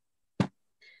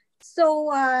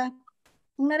 So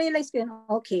nung na-realize ko yun,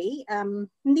 okay,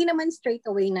 hindi naman straight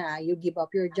away na you give up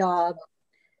your job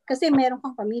kasi meron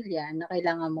kang pamilya na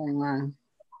kailangan mong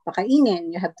pakainin.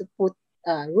 You have to put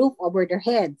roof over their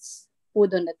heads,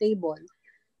 food on the table.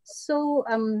 So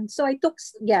I took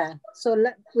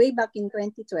way back in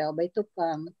 2012 I took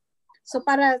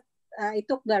I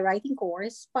took the writing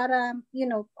course para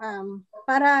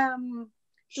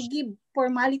to give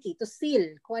formality, to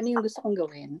seal kung ano yung gusto kong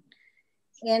gawin.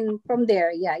 And from there,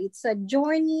 it's a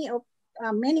journey of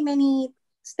many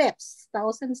steps,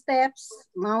 1,000 steps,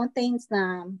 mountains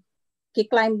na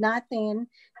ki-climb natin.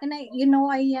 And yung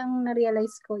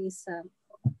na-realize ko is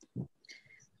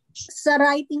sa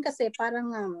writing kasi parang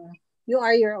you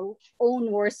are your own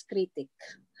worst critic.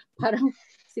 Parang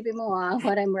sipin mo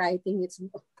what I'm writing, it's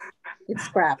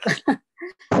crap.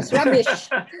 It's rubbish.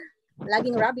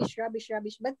 Laging rubbish.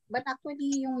 But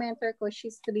actually yung mentor ko,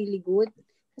 she's really good.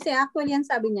 Kasi actually yan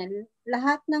sabi niya,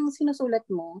 lahat ng sinusulat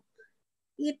mo,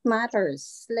 it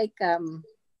matters. Like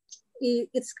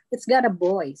it's got a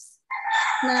voice.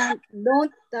 Na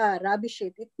don't rubbish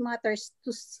it. It matters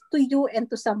to you and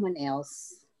to someone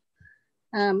else.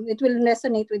 It will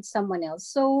resonate with someone else.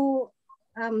 So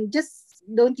just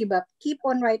don't give up. Keep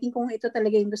on writing kung ito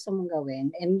talaga yung gusto mong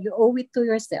gawin, and you owe it to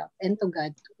yourself and to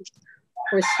God to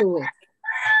pursue it.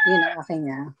 Yun ang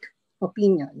aking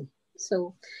opinion.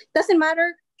 So it doesn't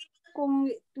matter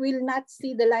kung it will not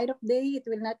see the light of day, it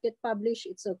will not get published,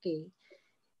 it's okay.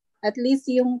 At least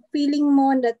yung feeling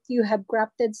mo that you have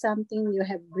crafted something, you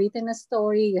have written a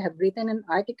story, you have written an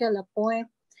article, a poem,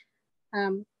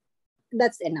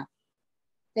 that's enough.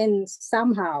 And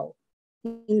somehow,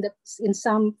 in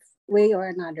some way or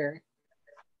another,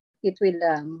 it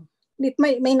will it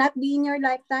may not be in your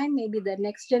lifetime, maybe the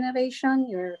next generation,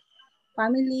 your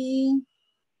family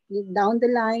down the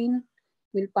line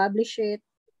will publish it.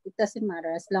 It doesn't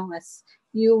matter as long as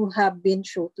you have been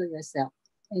true to yourself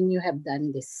and you have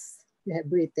done this, you have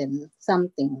written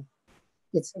something,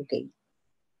 it's okay.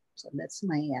 So that's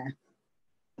my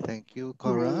thank you,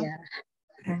 Cora.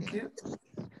 Thank you.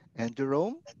 And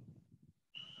Jerome,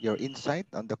 your insight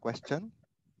on the question?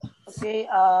 Okay,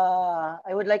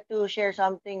 I would like to share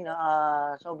something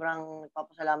na sobrang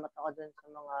nagpapasalamat ako dun sa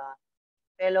mga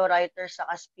fellow writers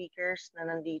saka speakers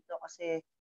na nandito kasi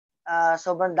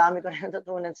sobrang dami ko rin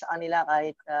natutunan sa kanila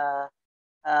kahit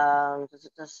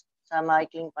sa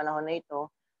maikling panahon na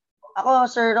ito. Ako,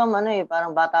 Sir Rom,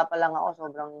 parang bata pa lang ako,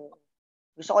 sobrang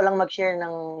gusto ko lang mag-share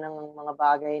ng mga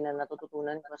bagay na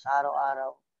natututunan ko sa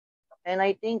araw-araw. And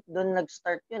I think doon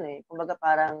nag-start yun eh. Kumbaga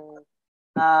parang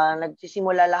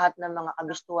nagsisimula lahat ng mga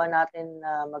kagustuhan natin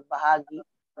na magbahagi.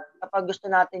 Kapag gusto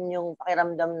natin yung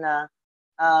pakiramdam na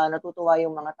natutuwa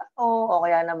yung mga tao o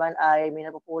kaya naman ay may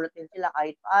napupulot din sila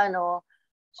kahit paano.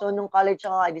 So nung college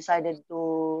ako, I decided to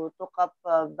took up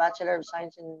Bachelor of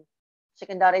Science in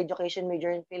Secondary Education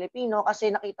major in Filipino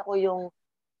kasi nakita ko yung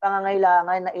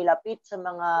pangangailangan na ilapit sa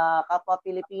mga kapwa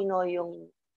Pilipino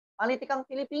yung politikang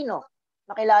Pilipino.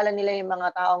 Makilala nila yung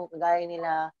mga taong kagaya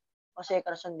nila Jose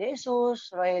Corazon de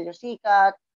Jesus, Rogelio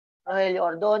Sicat, Rogelio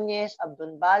Ordonez,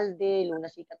 Abdon Balde, Luna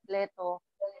Sicat Leto,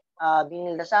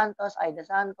 Binilda Santos, Aida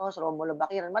Santos, Romulo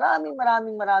Baquiran. Maraming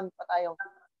pa tayong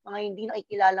mga hindi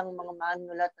nakikilalang mga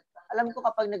manunulat. Alam ko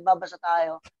kapag nagbabasa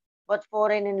tayo, but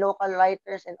foreign and local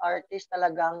writers and artists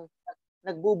talagang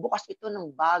nagbubukas ito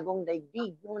ng bagong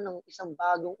daigdig, ng isang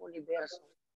bagong universo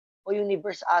o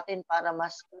universe atin para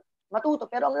mas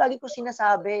matuto. Pero ang lagi ko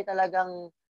sinasabi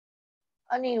talagang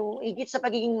higit sa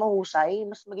pagiging mahusay,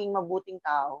 mas maging mabuting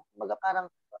tao. Kumbaga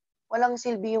parang walang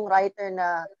silbi yung writer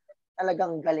na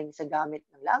talagang galing sa gamit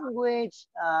ng language,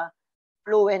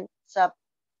 fluent sa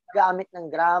gamit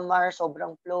ng grammar,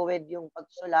 sobrang fluid yung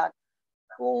pagsulat.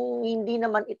 Kung hindi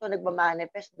naman ito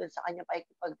nagmamanifest doon sa kanya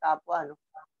pakikipagkapwa. No?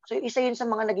 So isa yun sa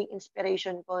mga naging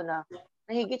inspiration ko na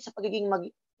higit sa pagiging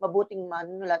mabuting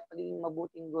manunulat, pagiging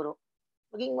mabuting guro,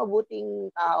 maging mabuting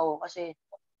tao kasi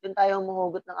doon tayo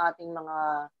mumuhugot ng ating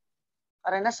mga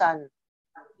karanasan,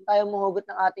 doon tayo mumuhugot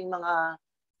ng ating mga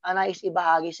nais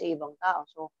ibahagi sa ibang tao.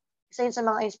 So isa yun sa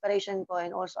mga inspiration ko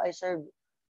and also I serve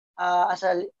as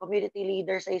a community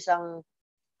leader sa isang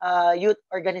youth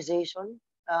organization.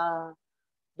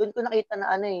 Doon ko nakita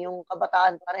na yung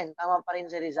kabataan pa rin, tama pa rin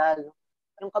si Rizal. No?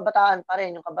 Yung kabataan pa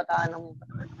rin, yung kabataan ng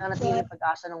nanatiling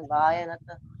pag-asa ng bayan at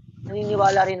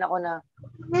naniniwala rin ako na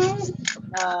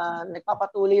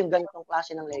nagpapatuloy yung ganitong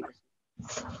klase ng legacy.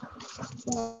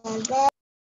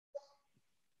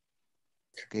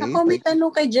 Okay, ako may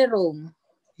tanong kay Jerome.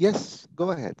 Yes,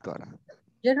 go ahead, Cora.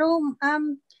 Jerome,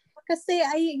 kasi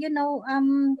I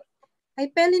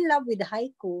fell in love with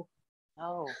haiku.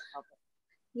 Oh, okay.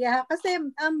 Yeah, kasi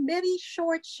very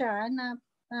short siya na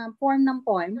form ng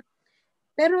poem.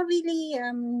 Pero really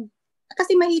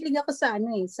kasi mahilig ako sa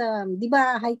sa 'di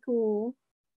ba haiku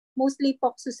mostly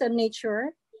focus sa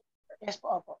nature. Yes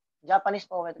po, opo. Japanese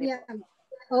poetry. Yeah.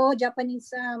 Oh,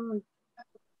 Japanese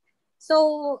so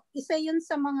isa 'yun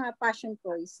sa mga passion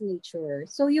ko is nature.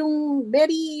 So yung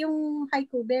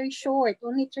haiku very short,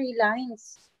 only 3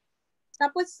 lines.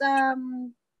 Tapos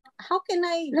how can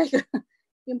I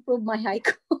improve my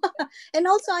haiku? And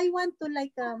also I want to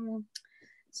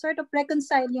sort of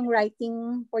reconcile yung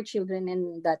writing for children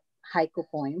and that haiku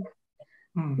poem.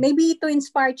 Maybe to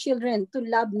inspire children to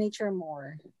love nature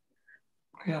more.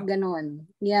 Yeah. Ganon.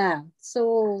 Yeah.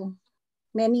 So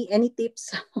any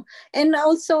tips? And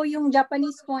also yung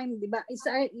Japanese poem, di ba?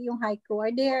 Yung haiku,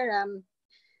 are there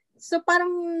so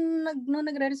parang nung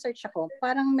nagre-research ako,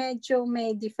 parang medyo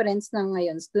may difference na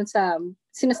ngayon dun sa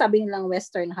sinasabi nilang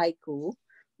Western haiku,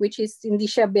 which is hindi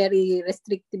siya very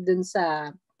restrictive dun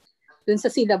sa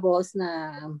syllables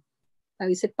na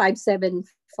is it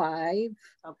 575?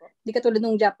 Di katulad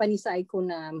ng Japanese haiku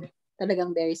na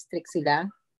talagang very strict sila.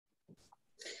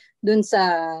 Dun sa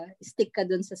stick ka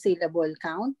dun sa syllables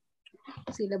count.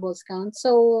 So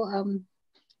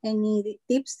any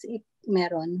tips if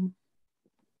meron?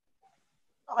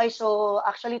 Okay, so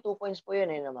actually 2 points po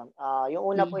yun ma'am.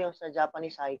 Yung una po yung sa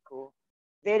Japanese haiku.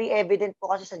 Very evident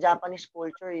po kasi sa Japanese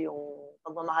culture yung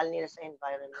pagmamahal nila sa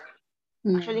environment.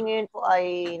 Actually ngayon po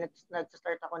ay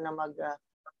nag-start ako na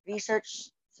mag-research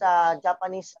sa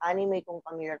Japanese anime kung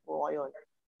familiar po kayo.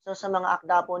 So sa mga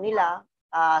akda po nila,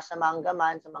 sa manga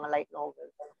man, sa mga light novel,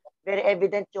 very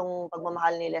evident yung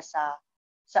pagmamahal nila sa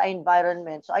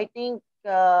environment. So I think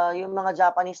yung mga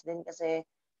Japanese din kasi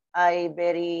ay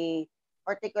very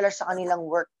particular sa kanilang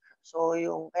work. So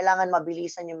yung kailangan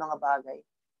mabilisan yung mga bagay.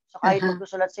 So kahit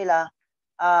magsusulat sila,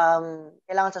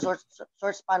 kailangan sa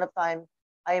short span of time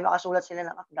ay makasulat sila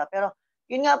ng akda. Pero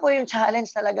yun nga po yung challenge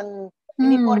talagang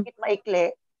hindi porket maikli,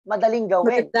 madaling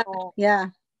gawin. So, yeah.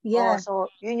 So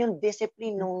yun yung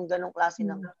discipline nung ganong klase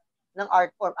ng art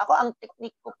form. Ako ang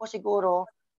technique ko po siguro,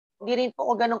 hindi rin po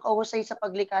ako ganong kahusay sa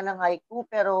paglikha ng haiku,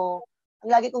 pero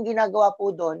ang lagi kong ginagawa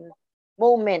po doon,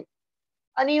 moment,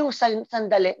 ano yung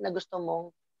sandali na gusto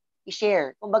mong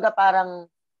i-share? Kumbaga parang,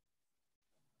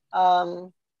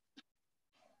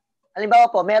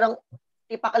 halimbawa po, merong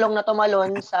tipaklong na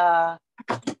tumalon sa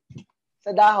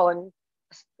dahon,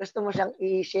 gusto mo siyang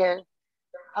i-share.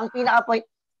 Ang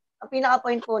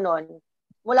pinaka-point po nun,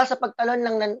 mula sa pagtalon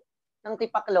lang ng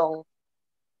tipaklong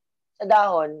sa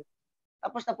dahon,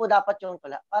 tapos na po dapat yung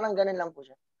tula. Parang ganun lang po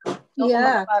siya. So,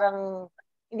 kumbaga parang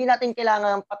hindi natin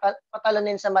kailangan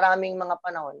patalonin sa maraming mga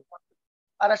panahon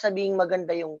para sabihing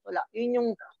maganda yung tula.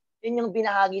 Yun yung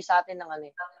binahagi sa atin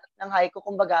ng haiku.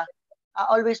 Kumbaga,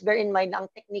 always bear in mind na ang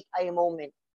technique ay moment.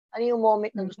 Ano yung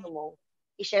moment na gusto mo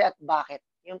i-share at bakit?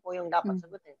 Yun po yung dapat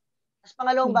sagutin. Tapos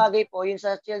pangalawang bagay po, yun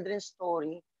sa children's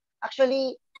story.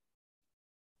 Actually,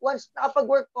 once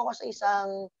nakapag-work po ako sa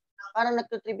parang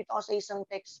nag-contribute ako sa isang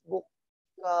textbook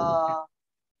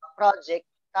project.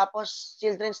 Tapos,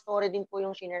 children's story din po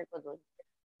yung shinare ko doon.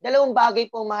 Dalawang bagay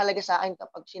po mahalaga sa akin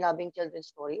kapag sinabing children's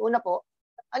story. Una po,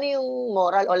 ano yung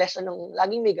moral o lesson nung,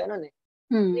 laging may ganun eh.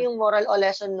 Ano yung moral o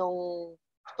lesson nung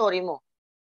story mo?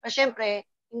 Kasi syempre,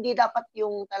 hindi dapat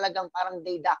yung talagang parang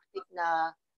didactic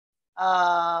na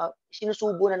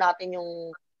sinusubo na natin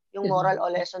yung moral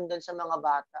o lesson doon sa mga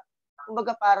bata.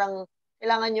 Kumbaga parang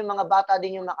kailangan yung mga bata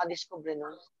din yung makadiscover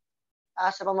nun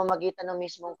sa pamamagitan ng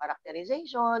mismong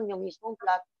characterization, yung mismong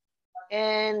plot.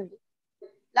 And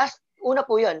una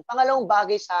po yun. Pangalawang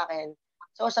bagay sa akin,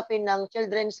 sa usapin ng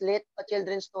children's lit o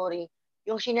children's story,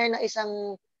 yung shinare na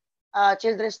isang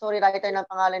children's story writer ng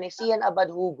pangalan ni Sian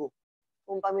Abad-Hugo.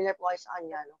 Kung familiar po kayo sa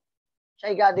kanya, no? Siya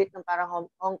ay graduate ng parang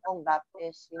Hong Kong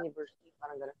Baptist University,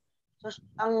 parang gano'n. So,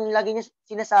 ang lagi niya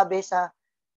sinasabi sa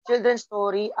children's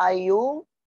story ay yung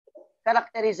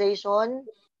characterization,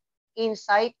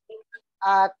 insight,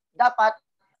 at dapat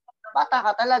bata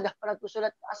ka talaga pag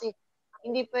nagsusulat kasi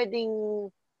hindi pwedeng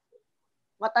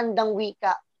matandang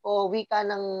wika o wika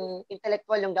ng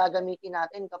intellectual yung gagamitin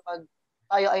natin kapag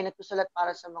tayo ay nagsusulat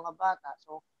para sa mga bata.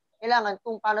 So, kailangan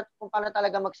kung paano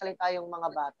talaga magsalita yung mga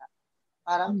bata.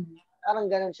 Parang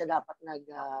ganun siya dapat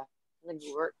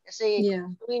nag-work. Kasi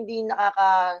kung hindi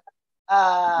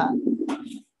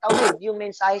tawid yung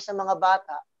mensahe sa mga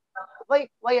bata,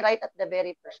 why write at the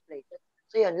very first place?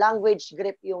 So yun, language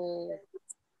grip yung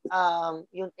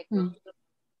technique.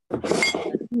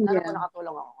 Sana po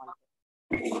nakatulong ako.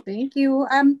 Thank you.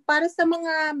 Para sa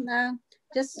mga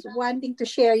just wanting to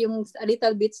share yung a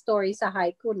little bit story sa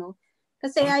haiku, no?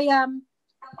 Kasi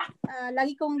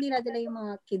lagi kong dinadala yung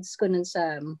mga kids ko nun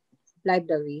sa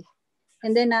library.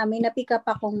 And then may na-pick up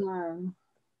akong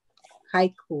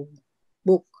haiku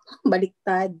book.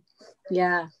 Baliktad.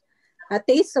 Yeah. A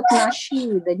Taste of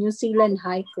Nashi, the New Zealand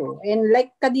haiku. And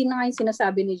like kadina nga yung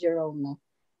sinasabi ni Jerome, no?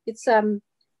 It's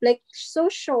like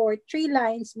so short, 3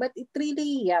 lines, but it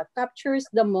really captures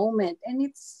the moment. And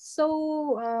it's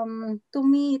so, to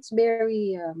me, it's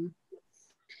very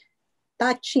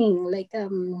touching. Like,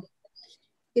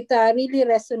 it really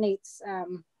resonates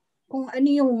kung ano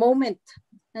yung moment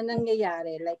na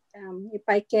nangyayari. Like, if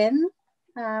I can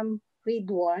read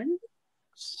one,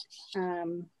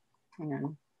 hang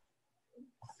on.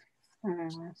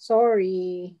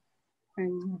 Sorry.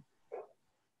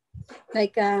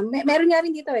 Like, meron nga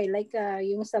rin dito like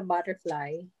yung sa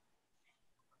butterfly.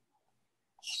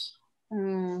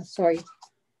 Sorry.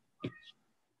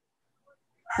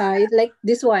 Like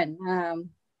this one.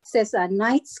 Says,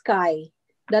 night sky,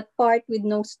 that part with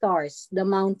no stars, the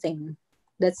mountain.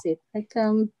 That's it. Like,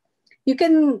 you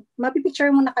can, mapipicture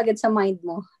mo na kagad sa mind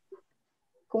mo.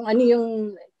 Kung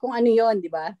ano yon, di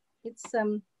ba? It's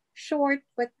short,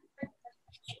 but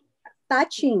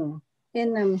touching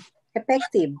and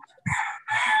effective.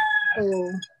 So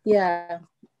yeah,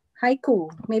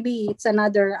 haiku. Maybe it's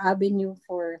another avenue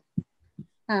for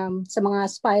sa mga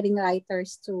aspiring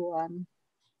writers to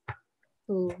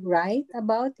write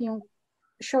about yung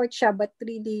short siya but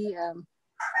really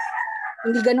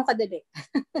hindi ganun kadali.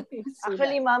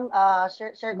 Actually, ma'am,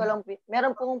 share ko lang,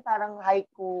 meron pong parang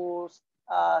haiku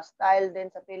style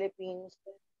din sa Philippines.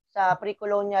 Sa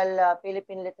pre-colonial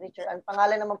Philippine literature. Ang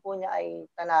pangalan naman po niya ay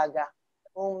Tanaga.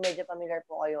 Kung medyo familiar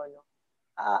po kayo, no?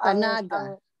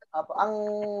 Tanaga. Ang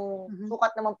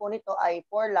sukat naman po nito ay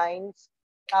 4 lines.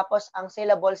 Tapos ang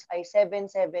syllables ay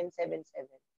 7777.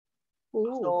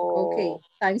 Ooh, so, okay.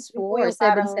 Times 4,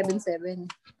 777.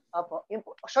 Opo.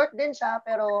 Short din siya,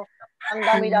 pero ang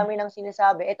dami-dami ng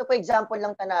sinasabi. Ito po example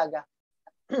ng Tanaga.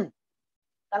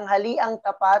 Tanghali ang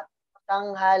tapat,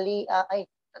 tanghali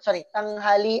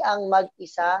ang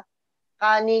mag-isa,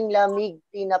 kaning lamig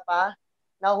tinapa,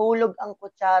 nahulog ang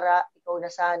kutsara, ikaw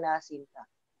na sana, Sinta.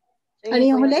 So, ano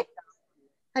yung huli?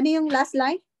 Ano yung last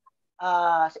line?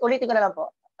 Ulitin ko na lang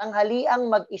po. tanghaliang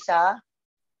mag-isa,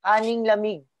 kaning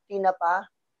lamig, tinapa,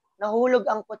 nahulog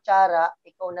ang kutsara,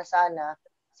 ikaw na sana,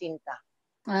 sinta.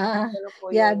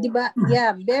 Yeah, di ba?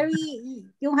 Yeah,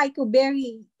 yung haiku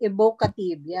very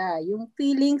evocative. Yeah, yung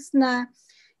feelings na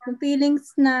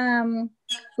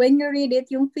when you read it,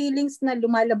 yung feelings na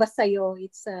lumalabas sa'yo,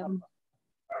 it's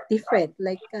different.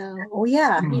 Like, oh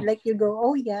yeah, like you go,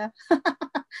 oh yeah.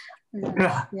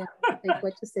 Yeah, like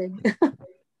what you said.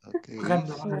 Okay.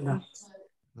 Ganda.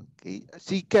 Okay.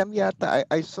 Si Kem yata,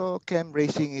 I saw Kem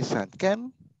raising his hand.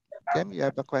 Kem, you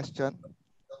have a question?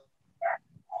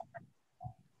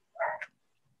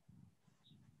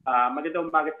 Magandang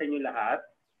umaga sa inyo lahat.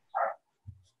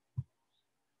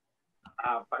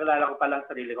 Pakilala ko pa lang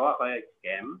sarili ko. Ako ay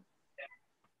Kem.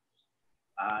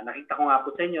 Nakita ko nga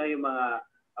po sa inyo yung mga,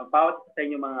 bawat sa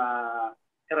inyo mga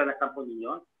karanasan po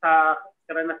ninyo. Sa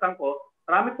karanasan ko,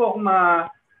 marami po akong mga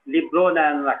libro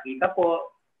na nakita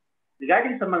po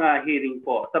regarding sa mga hearing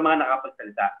po, sa mga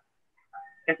nakapagsalita.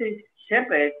 Kasi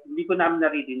siyempre, hindi ko namin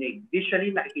naririnig.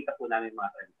 Visually, nakikita po namin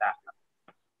mga salita.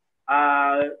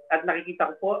 At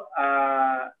nakikita ko po,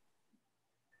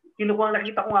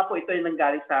 nakikita ko nga po ito ay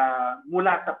nanggaling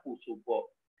mula sa puso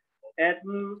po. At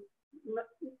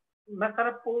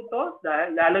masarap po ito,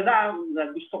 dahil lalo na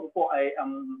gusto ko po ay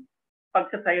ang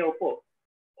pagsasayaw po.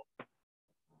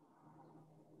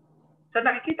 So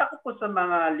nakikita ko po sa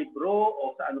mga libro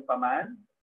o sa ano paman,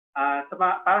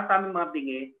 para sa aming mga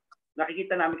bingi,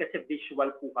 nakikita namin kasi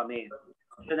visual po kami.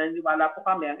 So naniniwala po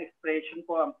kami, ang expression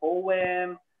po, ang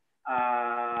poem,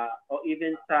 o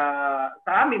even sa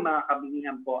aming mga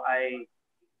kabingihan po ay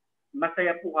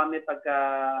masaya po kami pagka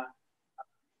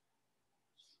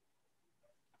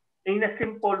in a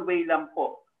simple way lang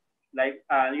po. Like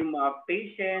yung mga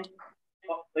patient,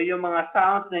 o yung mga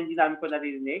sounds na hindi namin po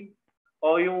naririnig,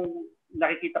 o yung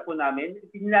nakikita po namin,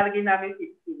 nilalagay namin,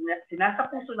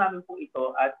 sinasapuso namin po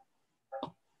ito at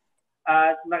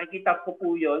nakikita po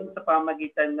po yun sa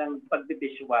pamagitan ng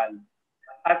pagbe-visual.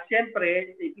 At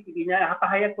siyempre,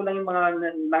 pinapahayag ko lang yung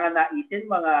mga naisin,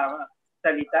 mga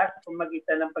salita sa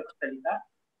pamagitan ng pagsalita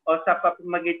o sa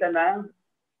pamagitan ng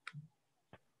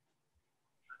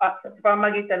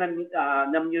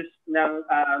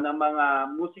mga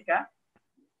musika.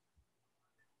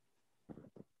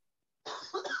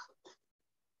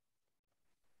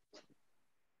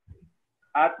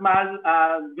 At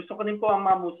gusto ko din po ang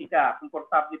mga musika.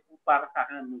 Komportable po para sa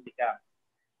akin ang musika.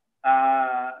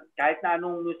 Kahit na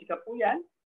anong musika po yan,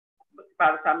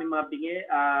 para sa aming mga bingi,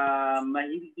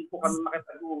 mahilig din po kami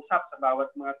makipag-uusap sa bawat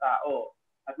mga tao.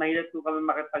 At mahilig po kami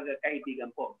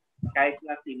makipagkaibigan po. Kahit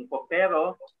na sino po.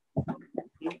 Pero,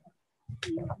 hindi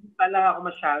pa lang ako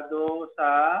masyado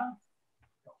sa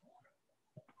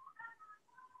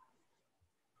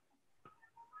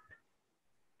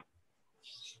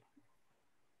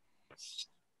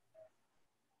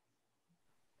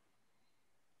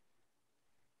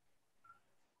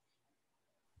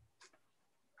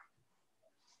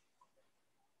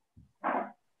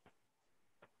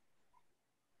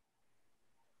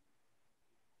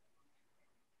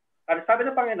At sabi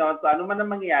ng Panginoon, kung ano man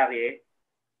ang mangyari,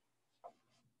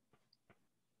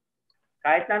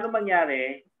 kahit na anong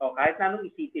mangyari, o kahit na anong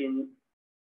isipin,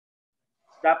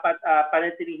 dapat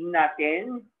panatilihin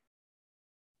natin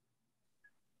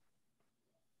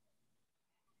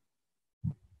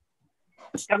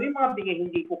kami mga bigay,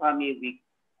 hindi po kami weak.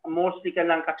 Mostly ka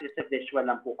lang kasi sa visual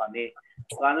lang po kami.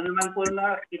 So ano naman po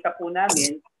nakikita po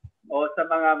namin, o sa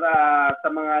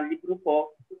mga libro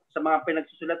po, sa mga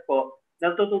pinagsusulat po,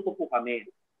 natututo po kami.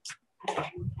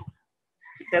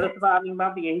 Pero sa aming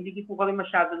mga bigay, hindi po kami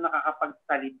masyadong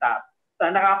nakakapagsalita.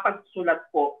 Nakakapagsulat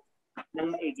po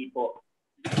ng maigi po.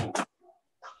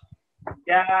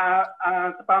 Kaya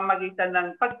sa pamagitan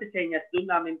ng pagsisenyas,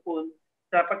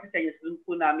 doon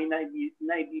po namin na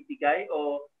ibibigay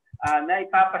o na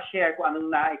ipapashare kung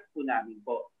anong nais po namin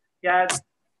po. Kaya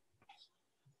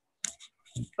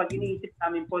pag iniisip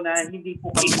namin po na hindi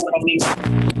po kami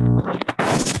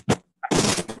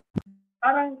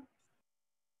parang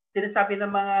sinasabi ng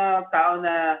mga tao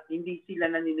na hindi sila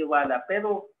naniniwala,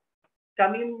 pero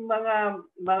kami mga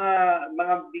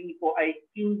bingi po ay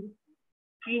keen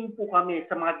po kami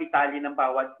sa mga detalye ng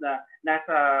bawat na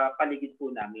nasa paligid po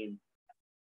namin.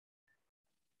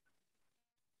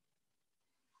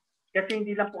 Kasi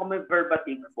hindi lang po kami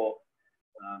verbatim po.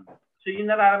 So yung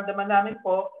nararamdaman namin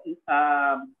po,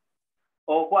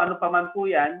 o kung ano pa man po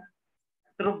yan,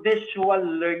 through visual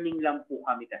learning lang po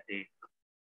kami kasi.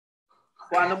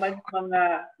 Kung ano man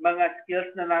mga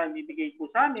skills na nabibigay po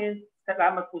sa amin,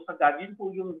 salamat po sa God. Yun po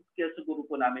yung skills siguro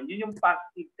po namin. Yun yung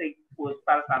positive take po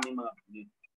para sa aming mga pagkakas.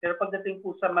 Pero pagdating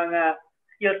po sa mga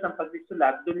skills ng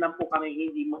pagsusulat, doon lang po kami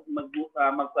hindi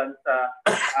magkuhan sa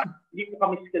hindi po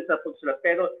kami skills sa pagsusulat,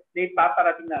 pero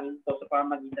naipaparating namin ito sa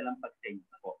pamamagitan ng pag-send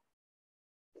po.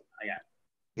 Ayan.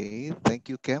 Okay, thank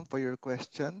you, Kem, for your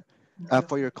question,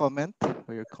 for your comment,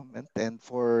 and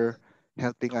for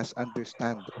helping us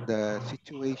understand the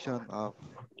situation of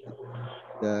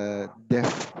the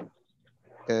deaf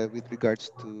with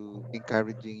regards to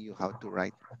encouraging you how to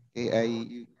write. Okay,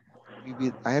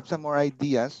 I have some more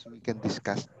ideas we can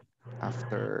discuss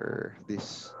after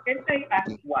this. Can I ask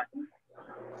one?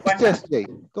 Yes, Jay.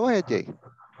 Go ahead, Jay.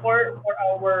 For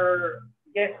our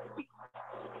guest speaker,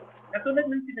 katulad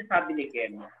ng sinasabi ni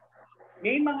Ken,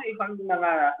 may mga ibang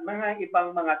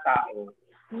mga tao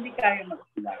hindi kaya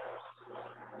magsulat.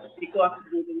 Because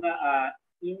siguro nga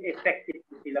ineffective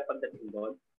sila pagdating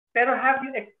doon. Pero have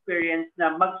you experienced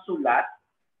na magsulat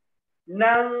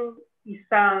ng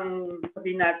isang,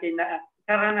 sabihin natin na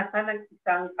karanasan ng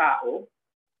isang tao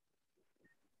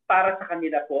para sa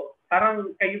kanila po?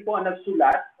 Parang kayo po ang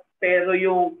nagsulat, pero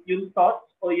yung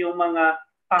thoughts o yung mga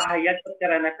pahayag at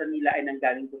karanasan nila ay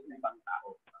nanggaling po sa ibang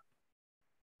tao.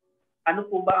 Ano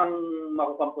po ba ang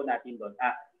makukuha po natin doon?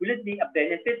 Will it be a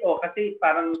benefit o kasi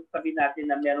parang sabihin natin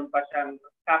na meron pa siyang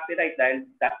copyright dahil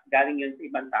galing yun sa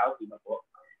ibang tao, di ba po?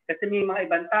 Kasi may mga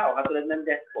ibang tao, katulad ng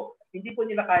deaf po, hindi po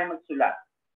nila kaya magsulat.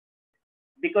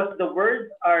 Because the words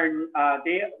are,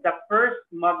 the first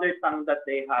mother tongue that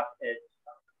they have is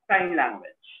sign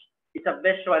language. It's a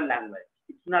visual language.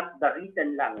 It's not the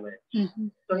written language.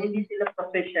 Mm-hmm. So hindi sila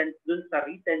proficient dun sa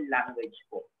written language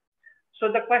po.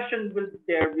 So the question will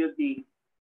be,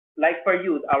 like for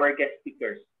you, our guest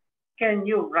speakers, can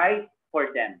you write for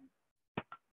them?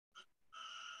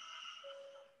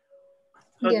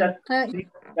 So that you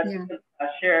can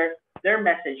share their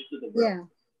message to the world. Yeah,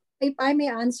 if I may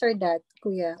answer that,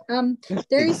 Kuya.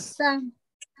 There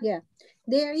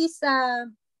is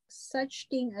such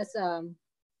thing as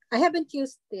I haven't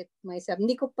used it myself.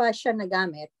 Hindi ko pa siya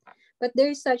nagamit, but there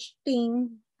is such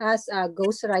thing as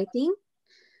ghostwriting.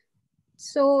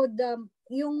 So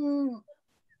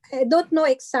I don't know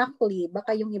exactly,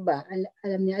 baka yung iba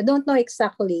alam niya, I don't know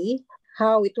exactly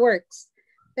how it works.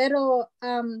 Pero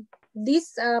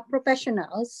these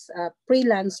professionals,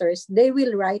 freelancers, they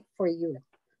will write for you.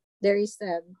 There is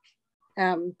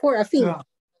for a fee.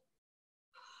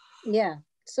 Yeah.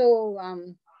 So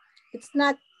it's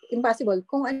not impossible.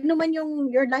 Kung ano man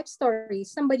your life story,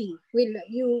 somebody will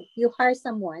you hire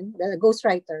someone, the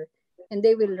ghostwriter, and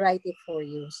they will write it for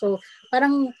you. So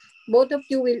parang both of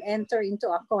you will enter into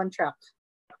a contract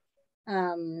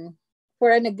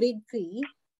for an agreed fee.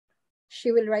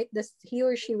 He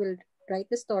or she will write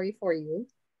the story for you,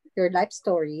 your life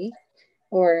story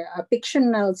or a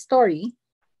fictional story,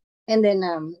 and then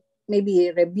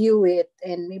maybe review it,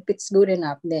 and if it's good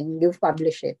enough, then you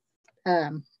publish it.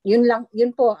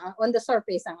 Yun po on the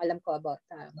surface ang alam ko about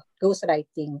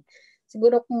ghostwriting.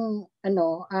 Siguro kung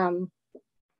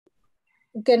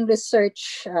you can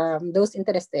research, those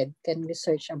interested can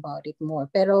research about it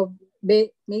more. Pero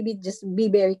maybe just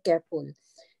be very careful.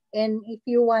 And if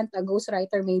you want a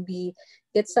ghostwriter, maybe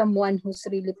get someone who's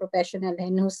really professional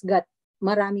and who's got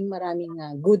maraming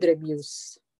good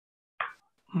reviews.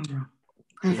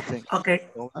 Okay.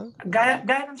 Gaya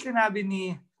ng sinabi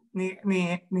ni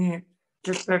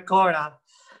Sister Cora,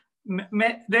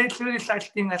 there's really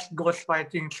such thing as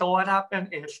ghostwriting. So what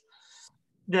happened is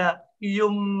the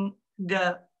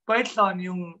person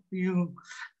yung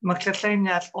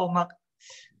magsasenyas o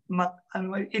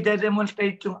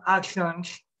i-demonstrate yung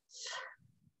actions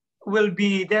will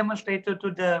be demonstrated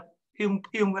to yung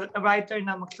writer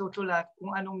na magsusulat kung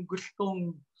anong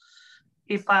gustong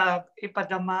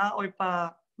ipadama o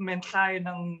ipa-mensahe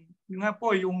ng nga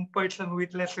po yung person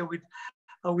with, let's say, with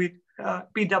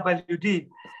PWD.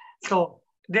 So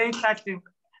there is such thing.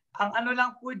 Ang ano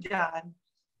lang po dyan,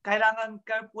 kailangan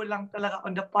careful lang talaga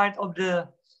on the part of the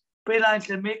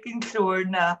freelancer, making sure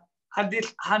na at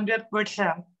least 100%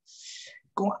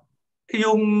 kung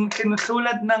yung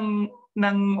sinusulat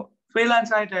ng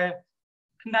freelance writer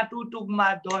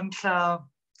natutugma doon sa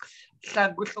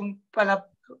gustong pala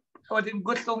o din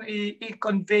gustong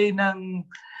i-convey ng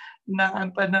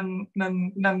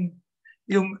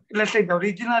yung, let's say, the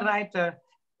original writer,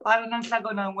 para nang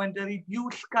sagot na when the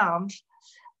reviews comes,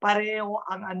 pareho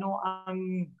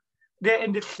they're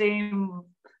in the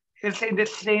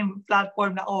same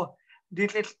platform na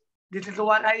this is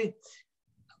what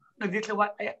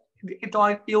ito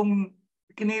yung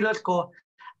kinilos ko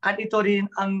at ito rin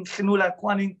ang sinulat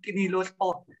kung ano yung kinilos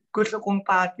ko gusto kong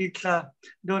pati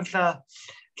doon sa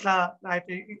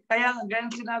writing. Kaya ganyan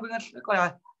sinabi nga ko,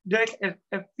 there's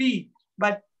a fee,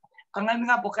 but ang ano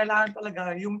nga po, kailangan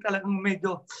talaga yung talagang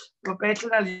medyo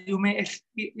professional, yung may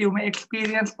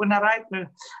experience po na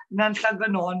writer, nang sa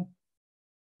ganon,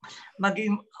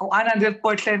 maging 100%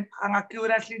 ang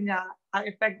accuracy niya,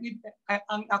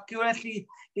 ang accuracy,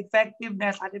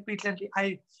 effectiveness, at efficiency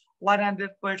ay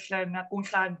 100% na kung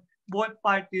saan both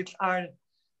parties are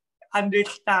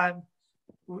understand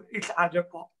each other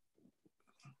po.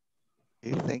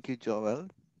 Okay, thank you,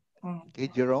 Joel. Okay,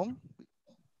 Jerome,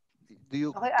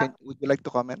 Okay, would you like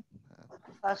to comment?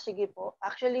 Sige po.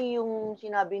 Actually, yung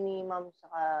sinabi ni Ma'am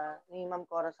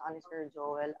Cora sa ni Sir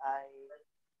Joel ay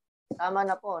tama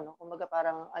na po, no? Kumbaga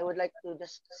parang I would like to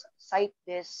just cite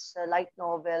this light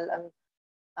novel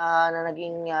na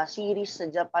naging series sa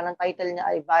Japan. Ang title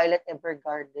niya ay Violet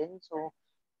Evergarden. So,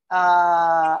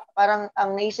 parang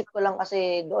ang naisip ko lang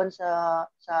kasi doon sa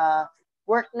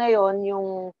work na yon,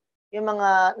 yung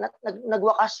mga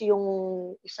nagwakas yung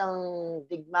isang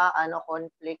digmaan o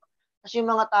conflict. Kasi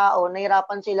yung mga tao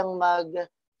nahirapan silang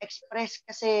mag-express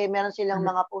kasi meron silang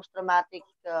mga post-traumatic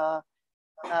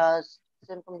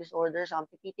symptom disorders,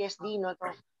 PTSD, no?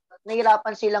 So,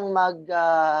 nahirapan silang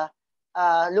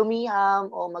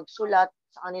lumiham o magsulat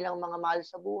sa kanilang mga mahal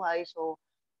sa buhay. So,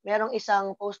 merong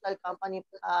isang postal company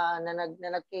na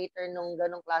nag-cater nung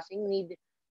ganong klaseng need.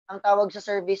 Ang tawag sa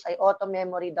service ay Auto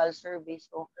Memory Doll Service.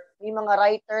 So, may mga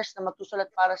writers na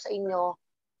magsusulat para sa inyo,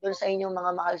 doon sa inyong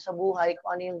mga mahal sa buhay,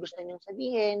 kung ano yung gusto nyong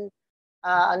sabihin,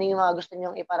 ano yung mga gusto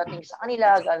nyong iparating sa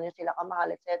kanila, gaano sila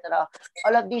kamahal, etc.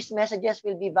 All of these messages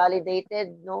will be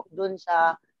validated, no, doon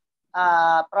sa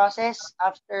process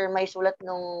after may sulat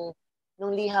nung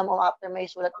liham o after may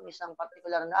sulat ng isang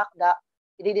particular na akda.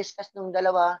 I-discuss nung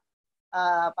dalawa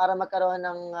para magkaroon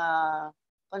ng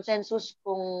consensus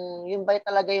kung yun ba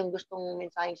talaga yung gustong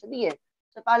mensaheng sabihin.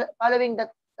 So following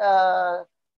that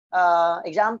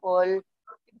example,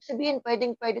 sabihin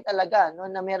pwede talaga, no,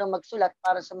 na merong magsulat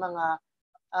para sa mga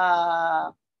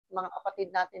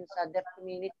kapatid natin sa deaf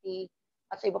community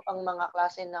at sa iba pang mga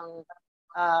klase ng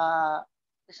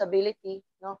disability,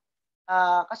 no?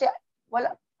 Kasi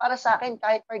wala, para sa akin,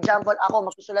 kahit for example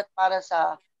ako magsusulat para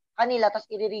sa kanila tapos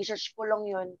i-research ko lang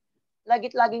yun,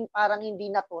 laging parang hindi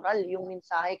natural yung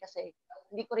mensahe kasi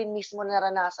hindi ko rin mismo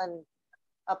naranasan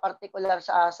particular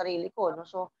sa sarili ko, no?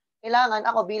 So kailangan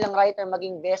ako bilang writer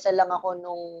maging vessel lang ako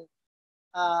nung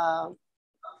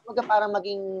parang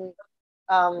maging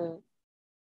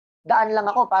daan lang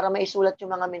ako para maisulat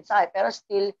yung mga mensahe. Pero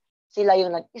still, sila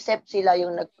yung nag-isip, sila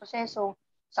yung nagproseso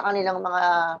sa kanilang mga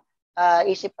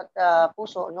isip at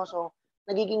puso. No? So,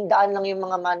 nagiging daan lang yung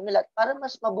mga manulat para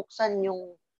mas mabuksan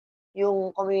yung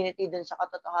community dun sa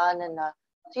katotohanan na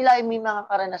sila ay may mga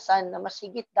karanasan na mas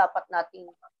higit dapat nating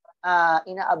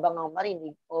inaabangang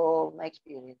marinig o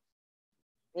ma-experience.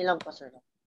 Yun lang po, sir.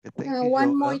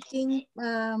 One more thing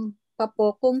pa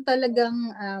po, kung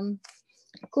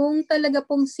talaga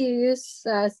pong serious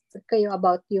kayo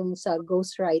about yung sa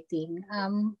ghostwriting,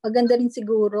 maganda rin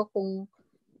siguro kung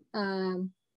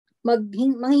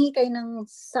manghingi kayo ng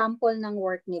sample ng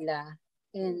work nila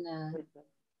and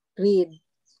read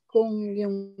kung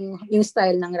yung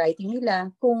style ng writing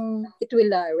nila, kung it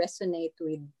will resonate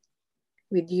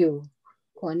with you,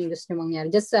 kung ano yung gusto nyo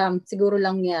mangyari. Just siguro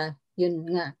lang yun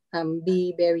nga,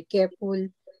 be very careful.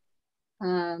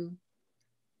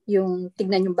 Yung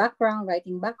tignan yung background,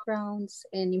 writing backgrounds,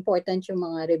 and important yung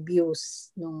mga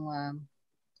reviews ng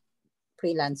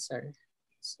freelancer.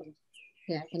 So,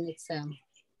 yeah, and it's,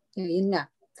 yun nga,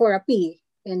 for a P,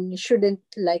 and shouldn't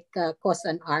cause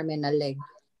an arm and a leg,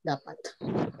 dapat.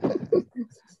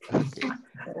 Okay.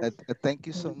 Thank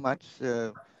you so much.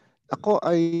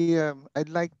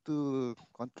 I'd like to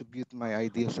contribute my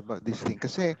ideas about this thing.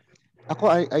 Kasi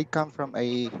I come from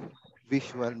a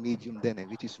visual medium din,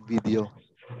 which is video.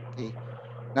 Okay.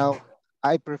 Now,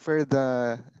 I prefer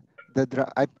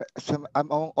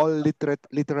among all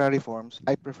literary forms,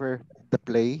 I prefer the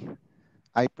play.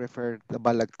 I prefer the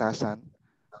balagtasan.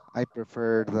 I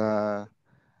prefer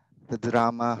the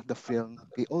drama, the film.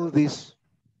 Okay, all this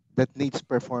that needs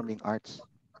performing arts.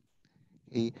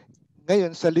 Okay.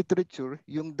 Ngayon, sa literature,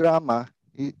 yung drama,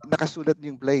 nakasulat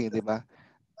yung play, di ba?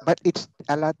 But it's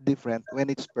a lot different when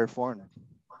it's performed.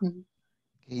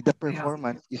 Okay, the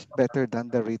performance is better than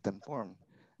the written form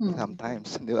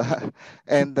sometimes, di ba?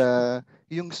 And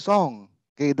yung song,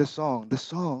 okay, the song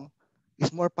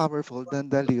is more powerful than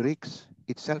the lyrics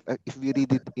itself if we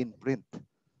read it in print.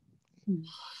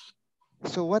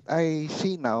 So what I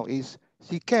see now is,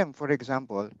 si Kem, for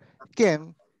example,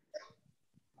 Kem,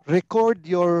 record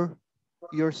your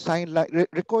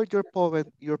record your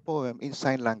poem in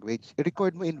sign language.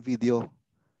 I-record mo in video.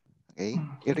 Okay?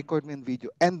 I-record mo in video.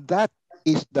 And that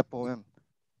is the poem.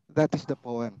 That is the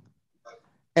poem.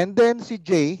 And then si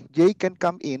Jay can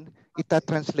come in,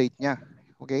 ita-translate niya.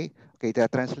 Okay? Okay,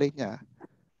 ita-translate niya.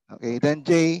 Okay, then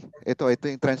Jay, ito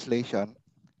yung translation.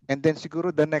 And then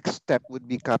siguro the next step would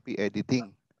be copy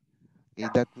editing. Okay,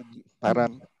 that would be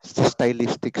parang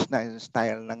stylistics na, yung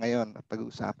style na ngayon na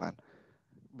pag-uusapan.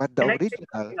 But the Can I say original,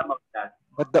 something about that?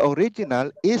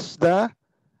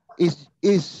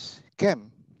 is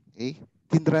Kem. Okay?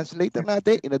 Tin-translate lang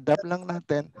natin, in-adapt lang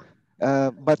natin.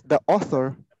 But the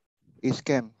author is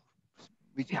Kem.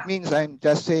 Which means I'm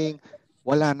just saying,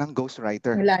 wala nang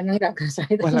ghostwriter. Wala nang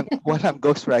ghostwriter. Walang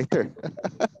ghostwriter.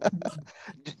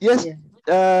 Yes.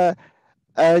 Yeah.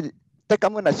 Teka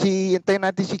muna, hintayin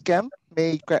natin si Kem.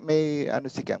 May ano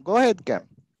si Kem. Go ahead, Kem.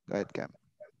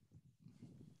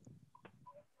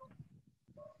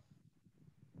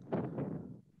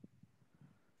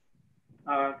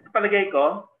 Sa palagay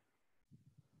ko,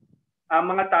 ang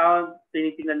mga tao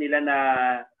tinitingnan nila na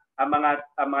ang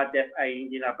mga deaf ay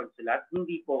hindi nakapagsulat.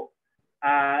 Hindi po.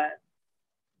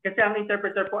 Kasi ang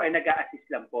interpreter po ay nag-a-assist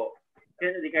lang po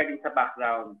regarding sa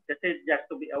background. Kasi just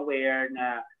to be aware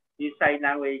na yung sign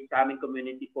language sa aming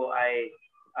community po ay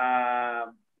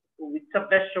it's a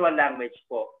visual language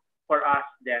po for us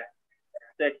deaf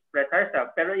to express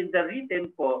ourselves. Pero in the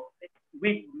written po,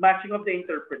 with matching of the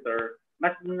interpreter,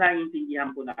 mas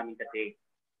naiintindihan po namin kasi.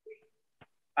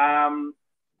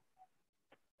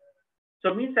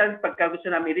 So minsan, pagka gusto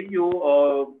namin review o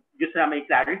gusto namin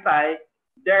clarify,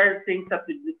 there are things that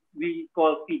we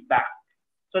call feedback.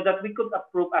 So that we could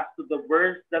approve as to the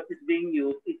words that is being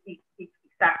used, it's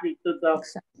exactly to the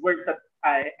words that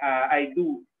I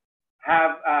do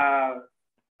have,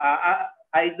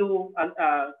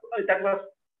 that was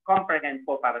comprehend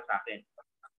po para sa akin.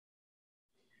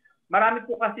 Marami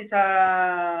po kasi sa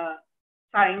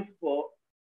science po,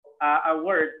 a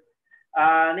word,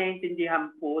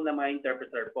 naiintindihan po ng mga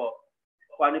interpreter po.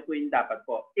 Kung ano po yung dapat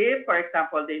po. If, for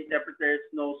example, the interpreter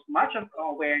knows much of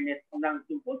awareness ng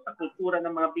tungkol sa kultura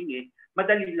ng mga bingi,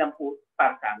 madali lang po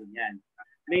para sa amin yan.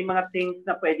 May mga things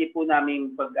na pwede po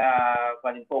namin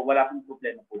wala pong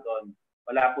problema po doon.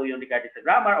 Wala po yung regarding sa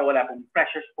grammar o wala pong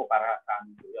pressures po para sa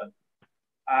amin po yun.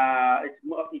 It's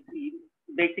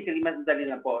basically madali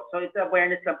lang po. So it's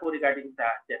awareness lang po regarding sa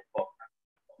deaf po.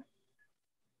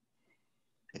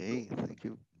 Okay, thank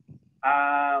you.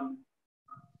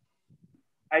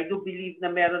 I do believe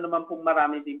na meron naman pong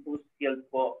marami din po skills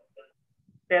po.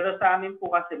 Pero sa amin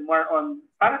po kasi more on,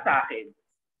 para sa akin,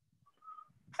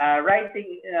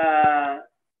 writing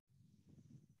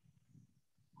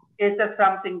is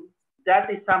something that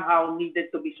is somehow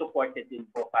needed to be supported din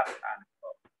po para sa amin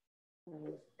po.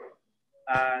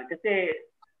 Kasi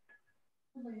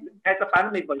kahit pa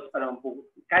paano may voice pa naman po.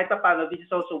 Kahit pa paano, this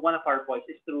is also one of our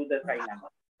voices through the sign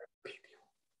language.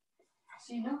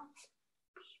 Sino?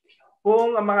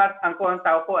 Kung ang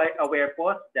tao po ay aware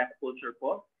po, deaf culture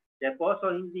po,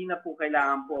 so hindi na po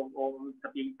kailangan po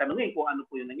tanungin kung ano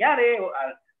po yung nangyari, o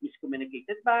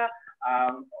miscommunicated ba,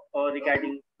 o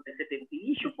regarding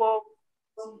sensitivity issue po.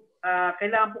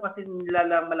 Kailangan po kasi nila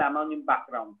lang malaman yung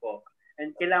background po.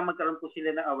 And kailangan magkaroon po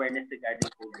sila ng awareness regarding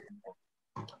po.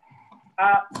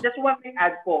 Just one thing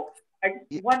add po.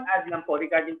 One add lang po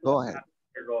regarding po sa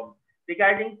Rom.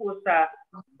 Regarding po sa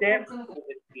deaf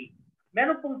poetry.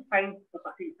 Meron pong sign po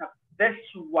kasi sa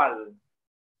visual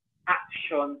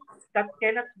action that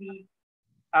cannot be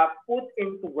put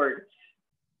into words.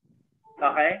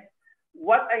 Okay?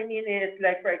 What I mean is,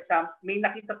 like for example, may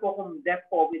nakita po akong deaf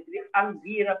poetry, ang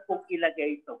hirap po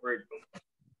ilagay sa words.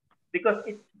 Because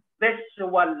it's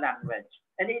visual language.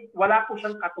 And wala po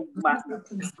siyang katugma.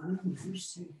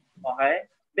 Okay?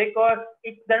 Because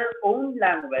it's their own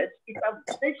language, it's a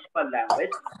visual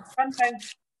language.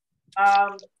 Sometimes,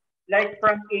 like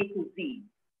from A to Z,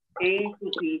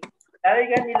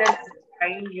 talaga nila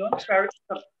kain yun,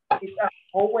 it's a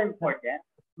poem for them.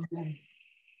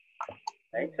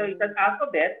 Right? So it's an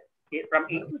alphabet from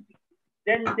A to Z.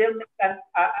 Then they'll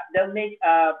make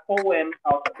a poem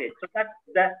out of it. So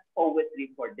that's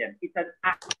poetry for them. It's an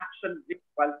action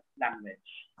visual language.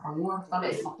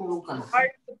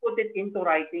 Hard to put it into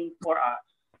writing for us.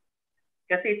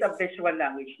 Kasi it's a visual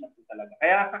language na po talaga.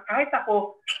 Kaya kahit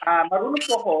ako, marunong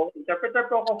po ako, interpreter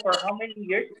po ako for how many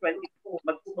years?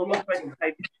 almost 25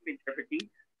 years of interpreting.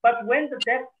 But when the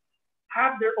deaf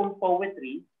have their own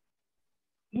poetry,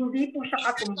 hindi po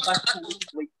siya katumbas sa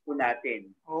language po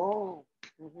natin. Oh.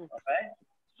 Okay?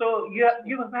 So you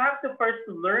have to first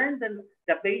learn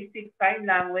the basic sign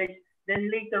language, then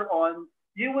later on,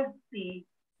 you will see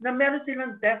na meron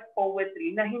silang deaf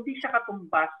poetry na hindi siya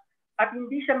katumbas at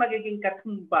hindi siya magiging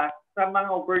katumbas sa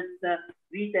mga words na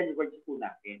written words po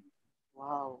natin.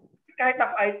 Wow. kahit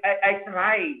ako, I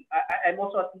try. I'm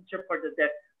also a teacher for the deaf.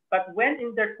 But when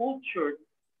in their culture,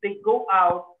 they go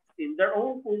out in their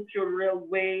own cultural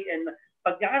way, and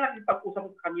pag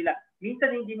nakikipag-usap sa kanila,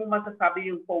 minsan hindi mo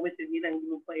masasabi yung poetry nila, hindi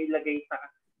mo pa ilagay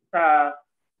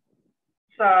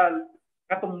sa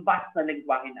katumbas na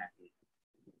lengguwahe natin.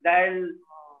 Dahil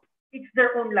it's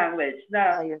their own language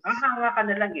na hahanga ka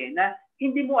na lang na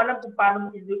hindi mo alam kung paano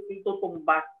mo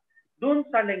itutumbas dun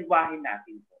sa lengguwahe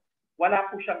natin. Wala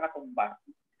po siyang katumbas.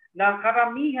 Na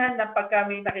karamihan na pag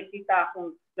kami nakikita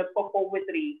akong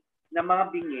nagpo-poetry ng mga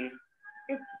bingi,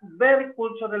 it's very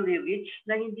culturally rich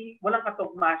na walang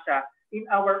katugma siya in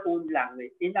our own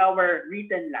language, in our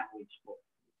written language po.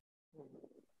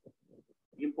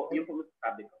 Yun po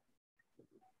masasabi ko.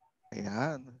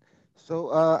 Ayan.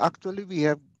 So actually we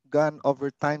have gone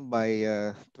over time by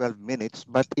 12 minutes,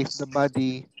 but if the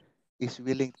body is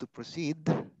willing to proceed,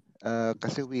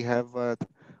 kasi we have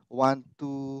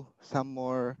some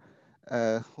more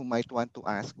who might want to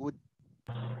ask,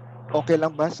 okay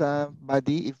lang ba sa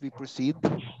body if we proceed?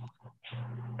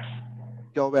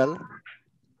 Joel,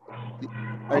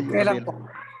 are you available?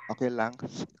 Okay lang.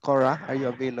 Cora, are you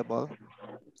available?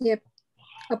 Yep.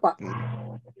 Apa. Okay.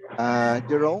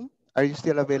 Jerome, are you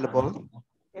still available?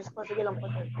 Yes po, sige lang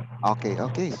po.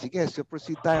 Okay. Sige, so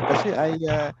proceed tayo. Kasi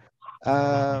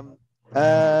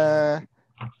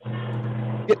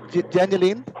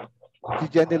Janeline? Si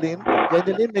Janeline?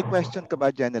 Janeline, may question ka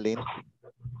ba, Janeline?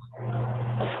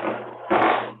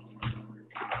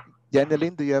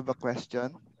 Janeline, do you have a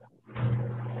question?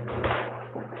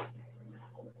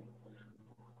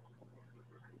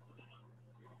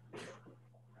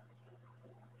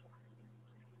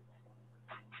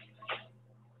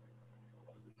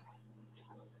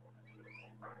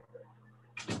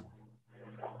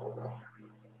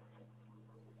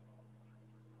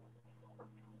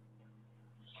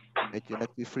 Medyo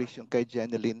nag-refresh yung kay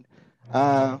Janeline.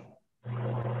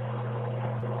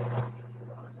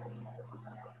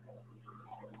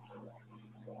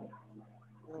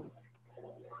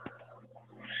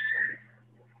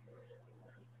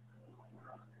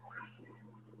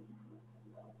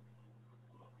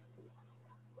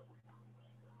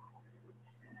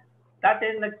 Dati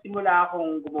nagsimula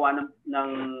akong gumawa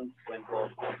ng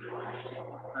kwento.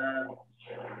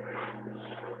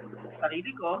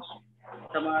 Sarili ko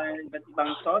sa mga iba't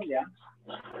ibang storya.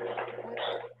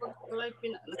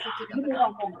 Gumawa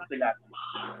akong kapila.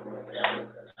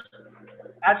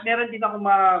 At meron din ako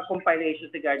mga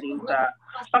compilations regarding sa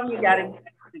pangyayaring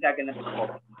nagaganap ko.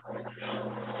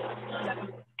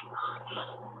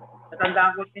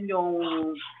 Natandaan ko din yung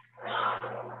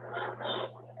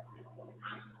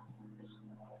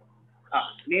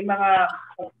may mga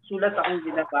sulat akong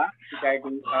ginagawa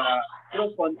regarding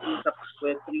through content sa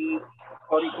poetry,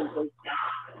 story tungkol sa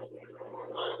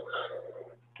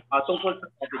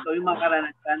COVID. So yung mga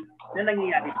karanasan na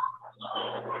nangyayari.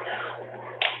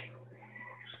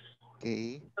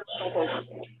 Okay.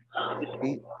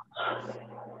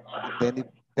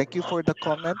 Thank you for the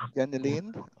comment,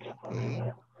 Janeline.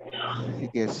 Okay.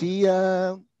 Sige, si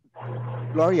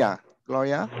Gloria.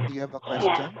 Gloria, do you have a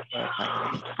question?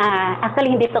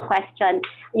 Actually, hindi to question.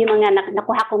 Yung mga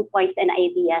nakuha kong points and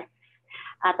ideas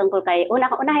tungkol kay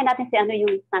unahin natin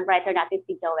yung songwriter natin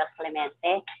si Joel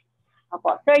Clemente.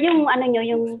 Opo. Sir, yung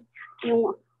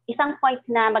isang point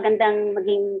na magandang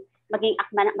maging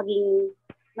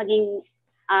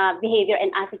behavior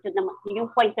and attitude na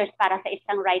yung pointers para sa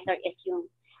isang writer is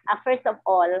yung first of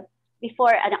all,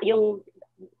 before yung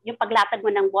paglatag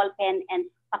mo ng ballpen and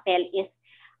papel is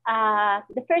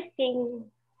the first thing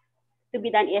to be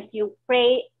done is you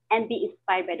pray and be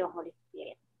inspired by the Holy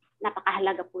Spirit.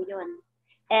 Napakahalaga po yun.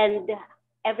 And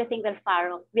everything will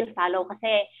follow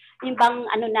kasi yung bang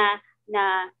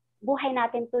na buhay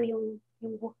natin to yung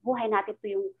buhay natin to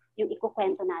yung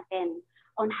ikukwento natin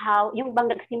on how yung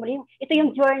bang nagsimula ito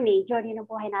yung journey ng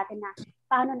buhay natin na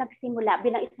paano nagsimula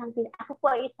bilang ako po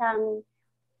ay isang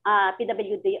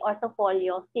PWD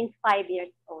orthofolio since 5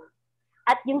 years old.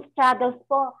 At yung struggles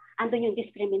po, andun yung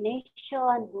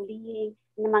discrimination, bullying,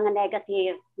 ng mga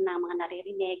negative na mga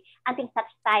naririnig, until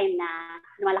such time na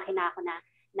lumalaki na ako na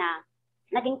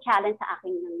naging challenge sa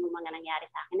akin yung mga nangyari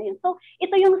sa akin na yun. So,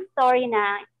 ito yung story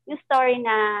na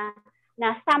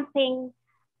something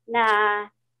na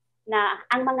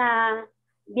ang mga,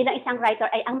 bilang isang writer,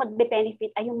 ay ang magbe-benefit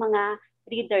ay yung mga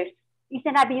readers. Yung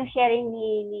sinabi yung sharing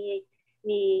ni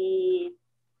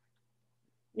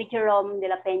Jerome de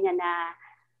la Peña na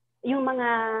yung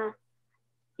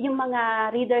mga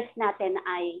readers natin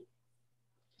ay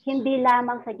hindi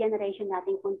lamang sa generation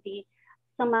natin kundi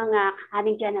sa mga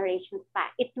coming generations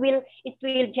pa. It will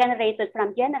generate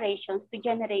from generations to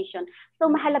generation.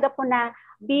 So mahalaga po na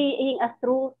being a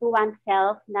true to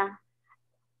oneself, na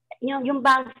yung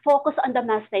bang focus on the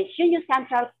message, yun yung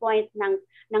central point ng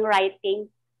writing,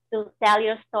 to tell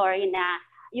your story, na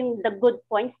yung the good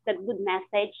points, the good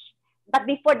message. But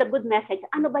before the good message,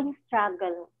 ano ba yung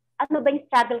struggle? Ano ba yung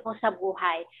struggle ko sa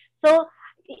buhay? So,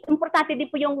 importante din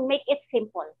po yung make it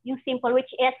simple. Yung simple,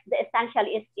 which is the essential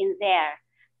is in there.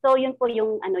 So, yun po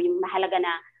yung yung mahalaga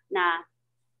na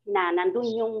nandun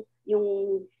yung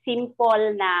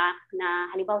simple na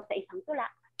halimbawa sa isang tula,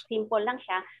 simple lang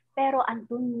siya, pero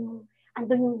andun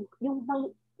yung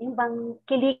bang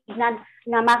kilig na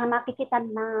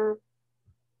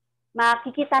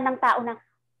makikita ng tao na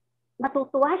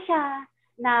matutuwa siya,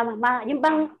 na yung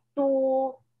bang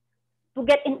to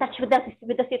get in touch with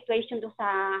the situation do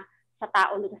sa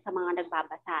tao, do sa mga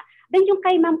nagbabasa. Then yung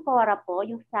kay Ma'am Cora po,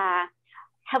 yung sa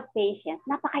have patience,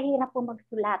 napakahirap po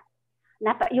magsulat.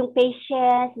 Yung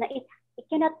patience na it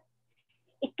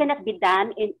cannot be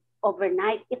done in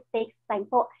overnight. It takes time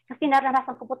po. Kasi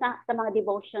naranasan ko po sa mga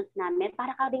devotions namin,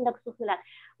 para ka rin nagsusulat.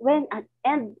 When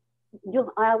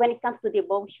it comes to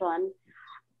devotion,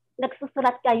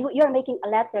 nagsusulat ka, you're making a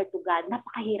letter to God.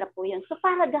 Napakahirap po yun. So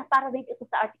para din ito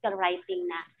sa article writing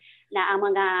na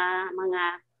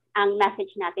ang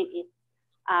message natin is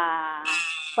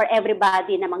for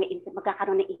everybody na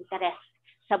magkakaroon ng interest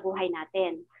sa buhay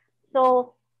natin.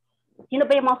 So, sino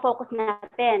ba yung mga focus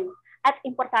natin? At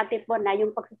importante po na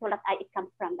yung pagsusulat ay it comes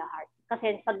from the heart.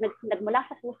 Kasi pag nagmula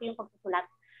sa puso yung pagsusulat,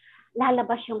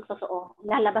 lalabas yung totoo.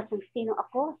 Lalabas yung sino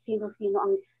ako, sino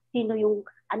yung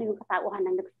katauhan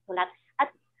ng nagsusulat.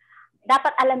 At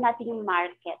dapat alam natin yung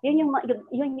market. Yun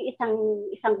yung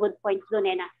isang good point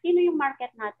doon na sino yung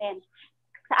market natin.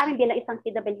 Sa amin bilang isang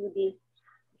PWD,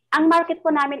 ang market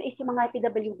po namin is yung mga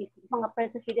PWD, mga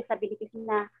persons with disabilities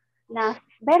na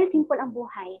very simple ang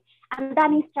buhay. Ang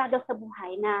daming struggle sa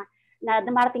buhay na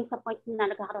dumarating sa point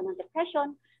na nagkakaroon ng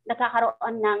depression,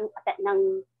 nagkakaroon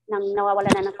ng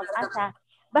nawawala na ng pag-asa.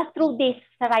 But through this,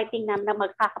 sa writing na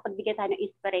magkakapagbigay tayo ng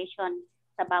inspiration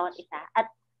sa bawat isa.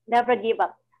 At never give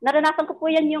up. Naranasan ko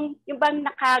po yan yung bang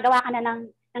nakagawa ka na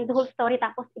ng the whole story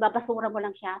tapos ibabasura mo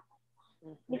lang siya.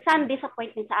 Minsan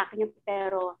disappointment sa akin yung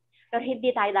pero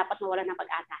hindi tayo dapat mawala ng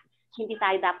pag-asa. Hindi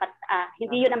tayo dapat,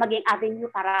 hindi yun na maging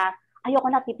avenue para ayoko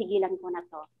na, titigilan ko na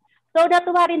to. So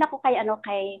natuwa rin ako kay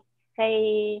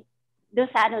doon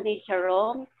sa ni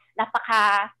Jerome,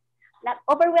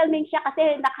 overwhelming siya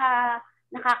kasi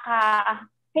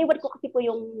favorite ko kasi po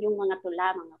yung mga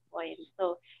tula, mga poems.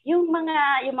 So yung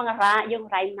rhyme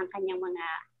ng kanyang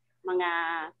mga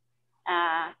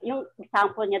yung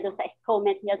example niya doon sa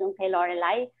comment niya doon kay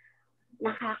Lorelai,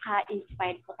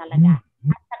 nakaka-inspired po talaga.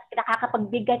 At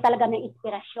nakakapagbigay talaga ng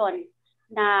inspirasyon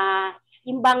na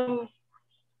yung bang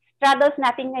struggles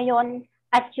natin ngayon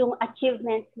at yung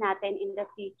achievements natin in the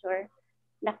future,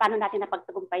 na paano natin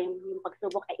napagtagumpay yung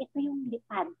pagsubok, ay ito yung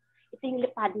lipad. Ito yung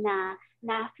lipad na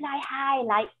fly high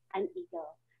like an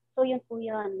eagle. So yun po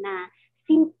yun, na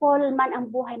simple man ang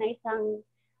buhay ng isang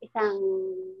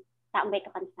taong may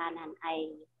kapansanan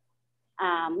ay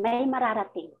may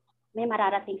mararating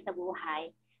sa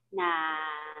buhay na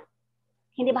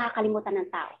hindi makakalimutan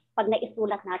ng tao pag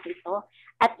naisulat natin ito.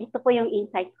 At ito po yung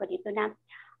insights ko dito na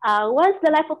once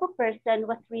the life of a person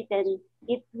was written,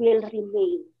 it will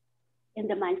remain in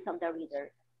the minds of the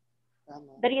readers.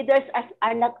 The readers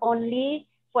are not only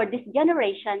for this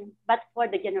generation, but for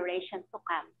the generations to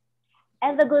come.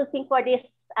 And the good thing for this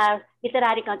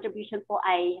literary contribution po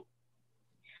ay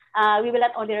we will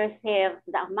not only receive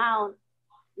the amount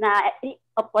na,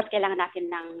 of course, kailangan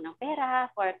natin ng pera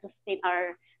to sustain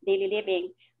our daily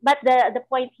living. But the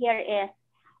point here is,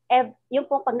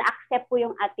 yung pong pag na-accept po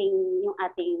yung ating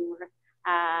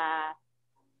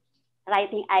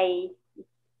writing ay,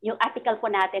 yung article po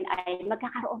natin ay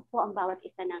magkakaroon po ang bawat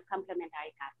isa ng complimentary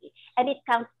copy. And it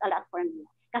counts a lot for me.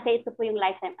 Kasi ito po yung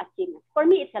lifetime achievement. For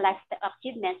me, it's a lifetime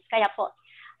achievement. Kaya po,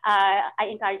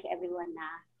 I encourage everyone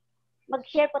na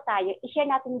mag-share po tayo. I-share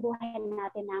natin yung buhay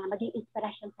natin na maging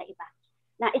inspiration sa iba.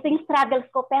 Na ito yung struggles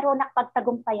ko, pero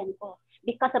nakapagtagumpayan ko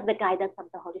because of the guidance of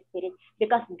the Holy Spirit.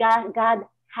 Because God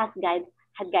has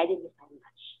guided me so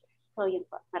much. So yun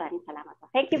po. Maraming salamat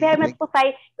po. Thank you very much po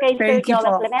kay Sir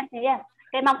Joel Clemente. Yes.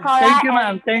 Kay Ma'am Cora. Thank you,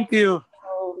 ma'am. Thank you.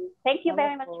 Thank you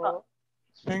very much po.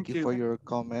 Thank you for your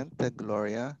comment,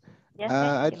 Gloria. Yes,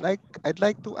 I'd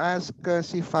like to ask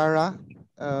si Farah.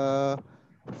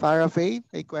 Farah Faye,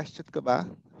 may question ka ba?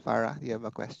 Farah, do you have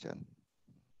a question?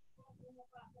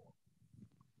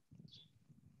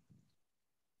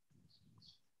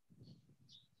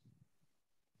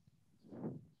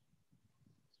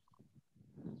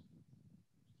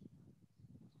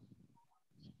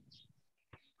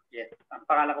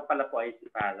 pangalan ko pala po ay si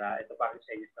Para. Ito pa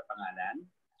sa inyo sa pangalan.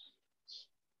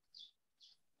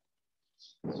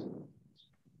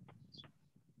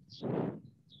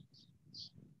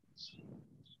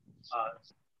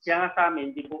 Kaya nga sa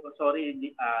amin,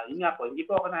 yun nga po, hindi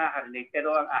po ako nakakarinig.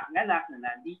 Pero ang aking anak na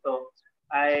nandito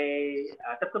ay,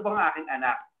 tatlo po ang aking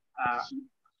anak.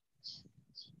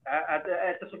 At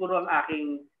ito siguro ang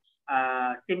aking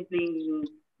simpleng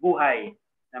buhay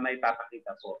na may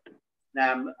papakita po.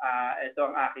 Na ito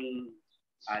ang aking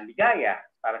ligaya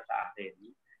para sa akin.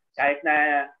 Kahit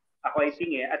na ako ay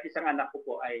tingi at isang anak ko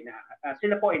po ay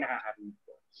sila po ay nakakarinig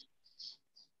po.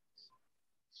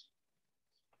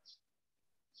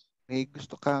 May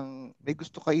gusto ka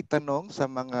itanong sa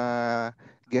mga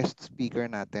guest speaker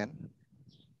natin?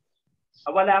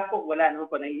 Wala naman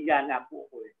po, nahihiya na po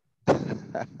ako eh.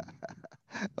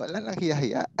 Wala lang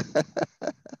hiya.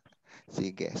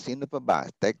 Sige, sino pa ba?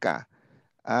 Teka.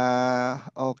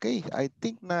 Okay, I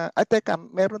think na teka,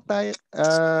 meron tayo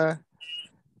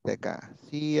teka,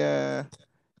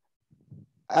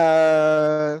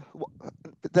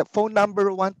 the phone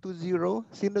number 120,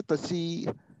 sino to?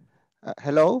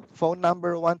 Hello, phone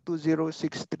number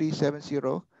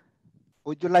 1206370.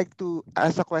 Would you like to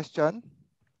ask a question?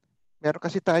 Meron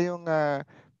kasi tayong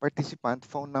participant,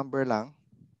 phone number lang.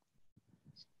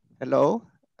 Hello?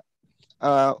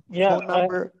 Phone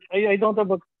number. I don't have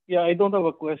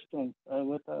a question.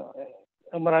 But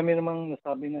marami namang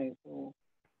nasabi na eh. So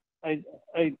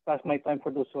I pass my time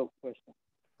for those sort of questions.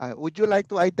 Would you like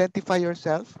to identify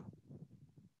yourself?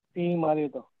 Si Mario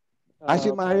to.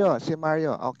 Si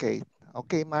Mario. Okay.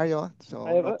 Okay, Mario. So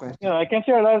no question. Yeah, I can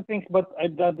share a lot of things, but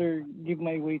I'd rather give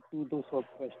my way to those sort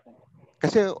of questions.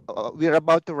 Kasi we're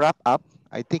about to wrap up.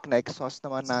 I think na-exhaust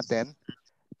naman natin.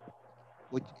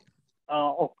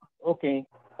 Okay.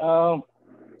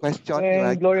 Question?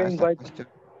 When Gloria invited... Question?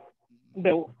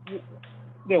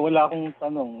 Hindi, wala akong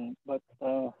tanong. But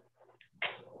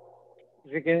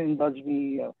if you can indulge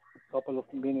me a couple of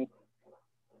minutes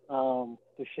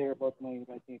to share about my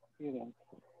writing experience.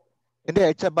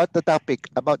 Hindi, it's about the topic.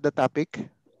 About the topic?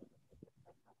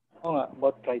 Oo nga,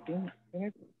 about writing.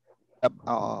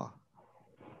 Oo.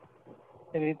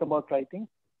 Is it about writing?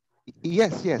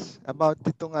 Yes. About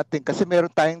itong ating, kasi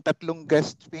meron tayong 3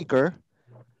 guest speaker.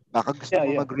 Baka gusto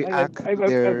mo mag-react. I've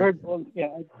heard all,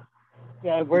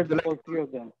 I've heard all 3 of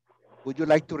them. Would you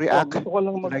like to react? Would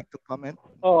you like to comment?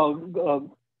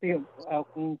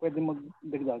 Kung pwede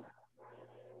magdagdag.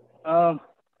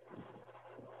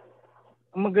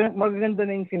 Magaganda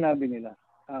na yung sinabi nila.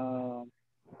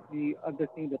 The other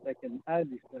thing that I can add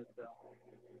is that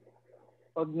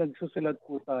pag nagsusulat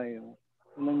po tayo,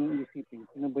 unang isipin,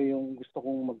 sino ba yung gusto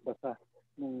kong magbasa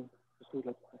ng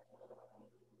susulat ko?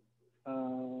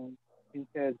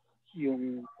 Instead,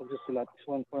 yung pagsusulat is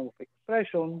one form of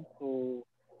expression, so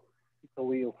it's a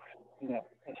way of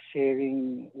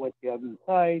sharing what you have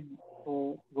inside,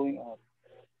 so going out.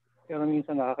 Pero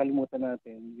minsan nakakalimutan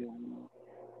natin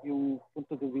yung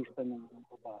punto de vista ng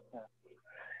babasa.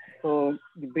 So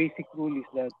the basic rule is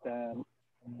that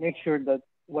make sure that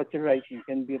what you're writing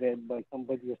can be read by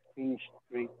somebody who has finished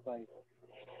grade 5.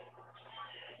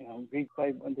 Grade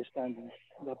 5 understanding.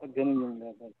 Dapat ganun yung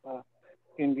level.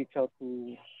 Can reach out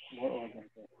to more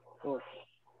audiences. So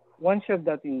once you have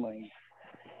that in mind,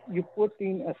 you put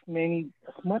in as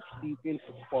much details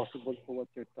as possible for what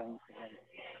you're trying to write.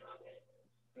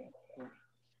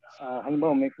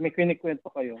 Halimbawa, may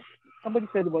kinikwento kayo. Somebody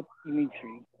said about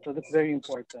imagery. So that's very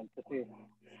important. Kasi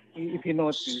if you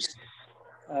notice,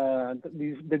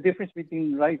 the difference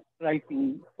between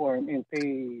writing form and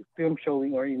say film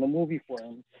showing or in a movie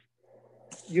form,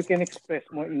 you can express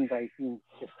more in writing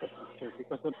just a picture.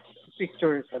 Because the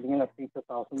picture, sabi nga natin sa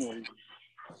 1,000 words,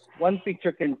 one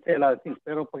picture can tell a lot of things.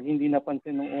 Pero pag hindi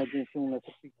napansin ng audience yung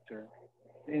nasa picture,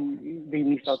 then they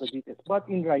miss out the details. But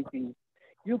in writing,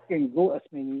 you can go as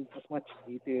much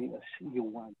detail as you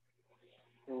want.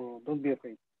 So don't be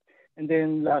afraid. And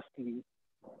then lastly,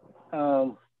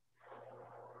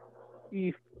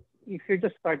 if you're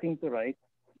just starting to write,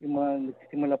 yung mga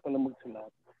nagsisimula pala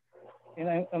magsulat,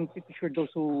 and I'm pretty sure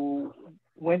those who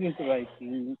went into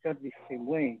writing felt the same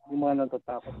way, yung mga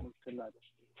natatakot magsulat.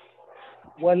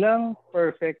 Walang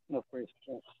perfect na first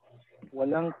draft.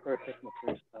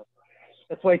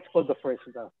 That's why it's called the first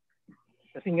draft.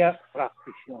 Kasi nga,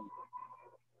 practice yun.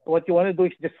 So what you want to do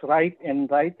is just write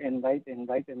and write. I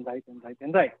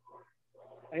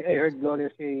heard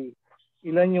Gloria say,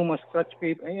 ilan yung mas scratch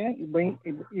paper. Ilang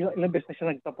beses na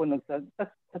siya nagtapon.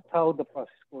 That's how the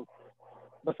process goes.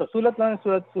 Basta sulat.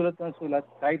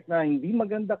 Kahit na hindi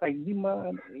maganda,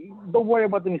 don't worry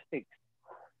about the mistakes.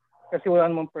 Kasi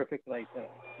wala namang perfect writer.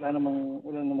 Wala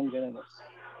namang ganun.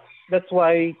 That's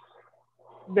why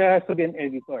there has to be an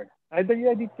editor. Either you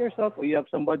edit yourself or you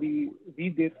have somebody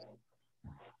read it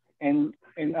and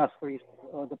ask for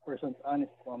the person's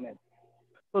honest comment.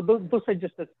 So those are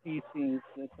just the three things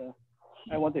that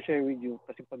I want to share with you.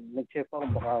 Kasi pag nag-chef ako,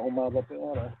 baka humaba pa yung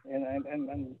oras.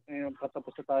 And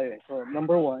patapos na tayo. So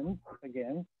number one,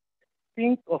 again,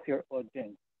 think of your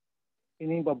audience.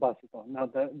 Sino yung babasa ito? Now,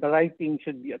 the writing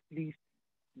should be at least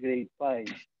grade 5.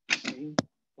 Okay?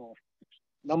 So,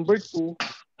 number two,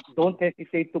 don't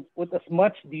hesitate to put as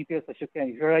much details as you can.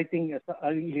 If you're writing as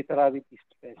a literary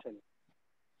special.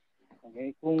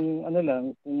 Okay? Kung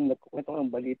kung nagkukwento ka ng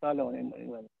balita lang,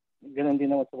 well, ganun din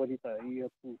naman sa balita, you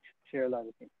have to share a lot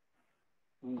of things.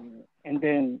 And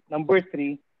then, number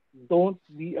three, don't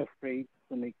be afraid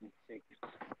to make mistakes.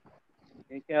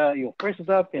 Okay? Kaya yung first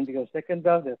draft can become second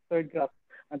draft, the third draft,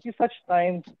 until such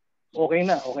time, okay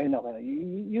na.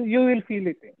 You will feel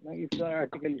it. If the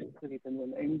article is written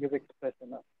well and you've expressed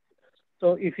enough.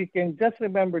 So if you can just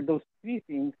remember those three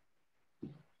things,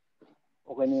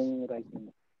 okay na yung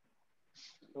writing.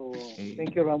 So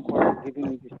thank you, Ram, for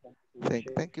giving me this time.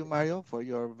 Thank you, Mario, for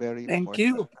your very Thank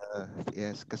important. you.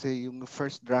 Yes, kasi yung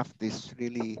first draft is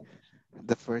really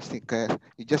the first thing. Kaya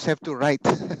you just have to write.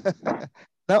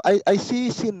 Now I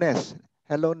see Nes.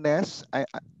 Hello, Nes.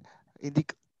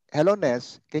 Hello,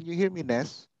 Nes. Can you hear me,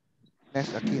 Nes?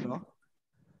 Nes Aquino.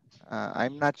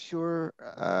 I'm not sure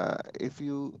if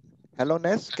you. Hello,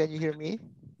 Nes. Can you hear me?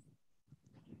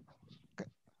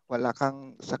 Wala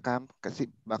kang sa camp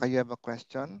kasi baka you have a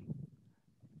question.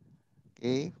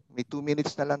 Okay, may 2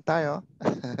 minutes na lang tayo.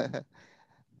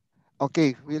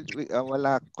 Okay,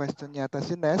 wala question yata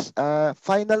si Nes.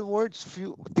 Final words,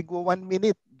 tigwa 1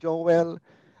 minute. Joel,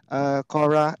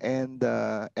 Cora, and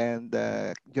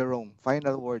Jerome.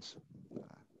 Final words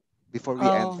before we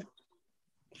end.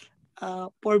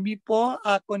 For me po,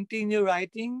 continue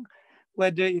writing,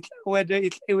 whether the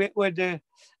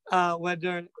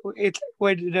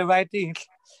writing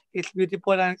is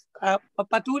beautiful, and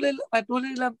patuloy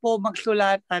lang po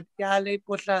magsulat at ialay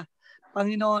po sa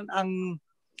Panginoon ang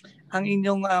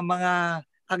inyong mga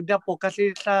agda po,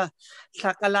 kasi sa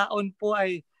kalaon po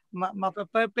ay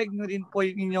mape-perfect nyo rin po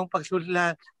yung inyong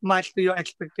pagsulat, match to your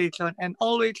expectation, and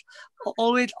always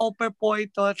offer po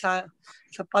ito sa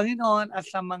Panginoon at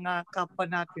sa mga kapwa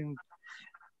natin.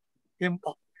 Yun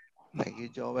po. Thank you,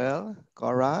 Joel.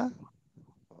 Cora,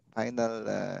 final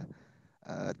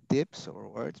tips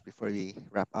or words before we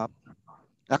wrap up.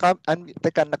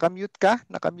 Nakamute ka?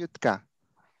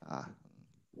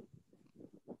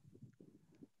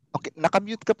 Okay,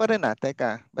 nakamute ka pa rin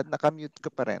Teka, ba't nakamute ka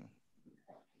pa rin?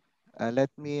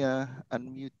 Let me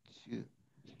unmute you.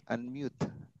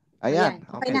 Ayan.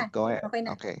 Okay, go ahead.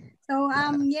 Okay. So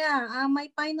my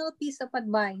final piece of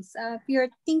advice, if you're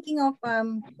thinking of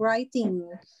writing,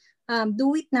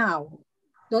 do it now.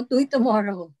 Don't do it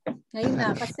tomorrow. Ngayon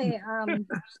na, kasi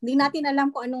hindi natin alam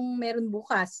kung anong meron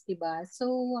bukas, diba? So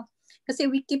kasi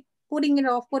we keep putting it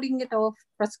off,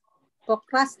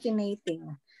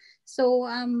 procrastinating. So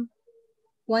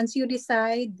once you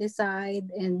decide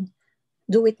and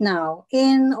do it now.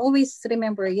 And always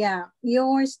remember,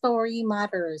 your story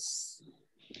matters.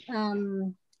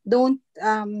 Don't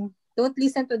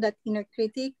listen to that inner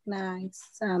critic na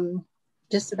it's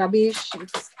just rubbish,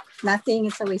 it's nothing,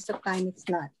 it's a waste of time. It's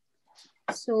not.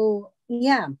 So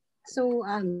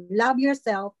love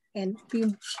yourself, and if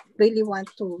you really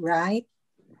want to write,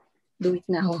 do it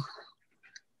now.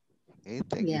 Okay,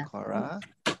 thank you, Cora.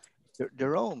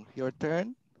 Jerome, your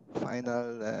turn.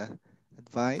 Final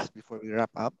advice before we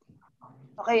wrap up.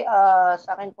 Okay,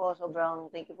 sa akin po,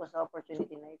 sobrang thank you po sa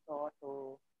opportunity na ito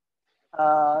to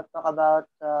talk about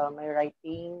my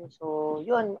writing. So,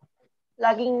 yun,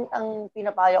 laging ang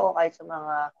pinapayo ko kahit sa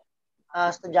mga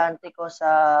estudyante ko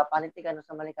sa panitikan o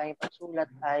sa malikayang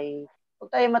pagsulat ay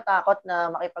huwag tayo matakot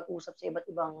na makipag-usap sa iba't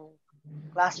ibang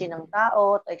klase ng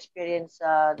tao, to experience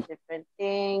different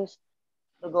things,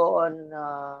 to go on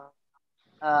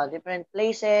different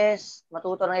places,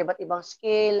 matuto ng iba't ibang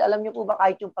skill. Alam niyo po ba,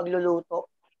 kahit yung pagluluto,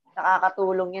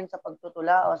 nakakatulong yan sa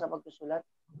pagtutula o sa pagsusulat.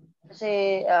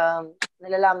 Kasi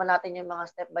nalalaman natin yung mga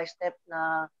step-by-step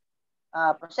na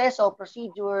proseso,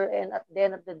 procedure, and at the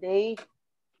end of the day,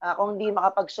 kung hindi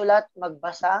makapagsulat,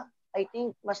 magbasa, I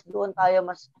think mas doon tayo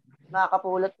mas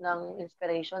makakapulot ng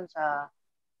inspiration sa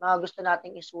mga gusto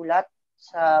nating isulat,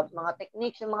 sa mga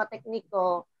techniques. Yung mga technique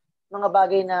o mga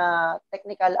bagay na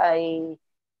technical ay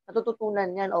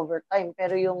natututunan yan over time.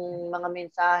 Pero yung mga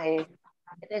mensahe,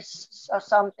 it is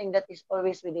something that is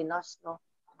always within us, no?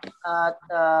 At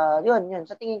yun.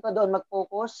 Sa tingin ko doon,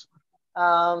 mag-focus.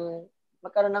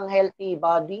 magkaroon ng healthy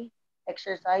body,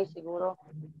 exercise siguro,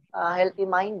 healthy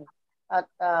mind, at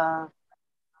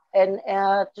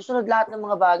susunod lahat ng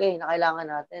mga bagay na kailangan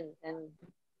natin. And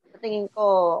sa tingin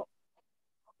ko,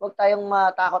 huwag tayong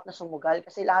matakot na sumugal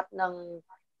kasi lahat ng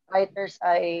writers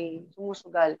ay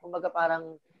sumusugal. Kumbaga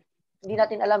parang hindi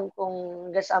natin alam kung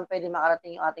hanggang saan pwede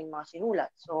makarating yung ating mga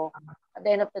sinulat. So, at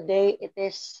the end of the day, it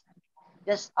is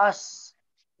just us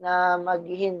na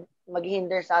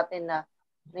maghihinder sa atin na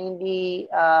hindi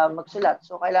magsulat.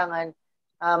 So, kailangan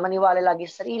maniwala lagi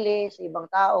sa sarili, sa ibang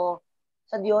tao,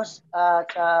 sa Diyos, at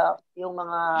sa yung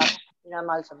mga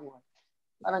minamahal sa buhay.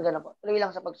 Parang gano'n po. Tuloy lang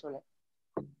sa pagsulat.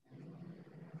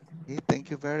 Okay,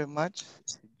 thank you very much,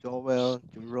 Joel,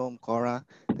 Jerome, Cora.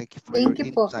 Thank you for Thank your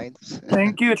you po. insights.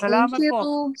 Thank you. Thank Salamat you.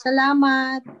 po.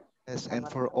 Salamat. Yes, and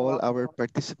for all our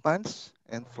participants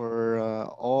and for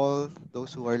all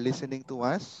those who are listening to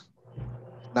us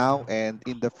now and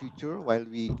in the future while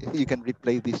you can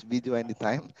replay this video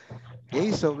anytime.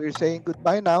 Okay, so we're saying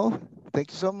goodbye now.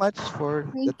 Thank you so much for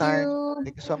the Thank time. you.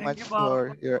 Thank you so Thank you much po. for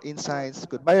your insights.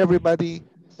 Goodbye, everybody.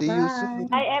 See you Bye. soon.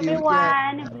 Bye, See you again.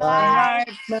 everyone. Good Bye.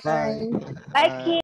 night. Bye. Bye. Bye, Kim.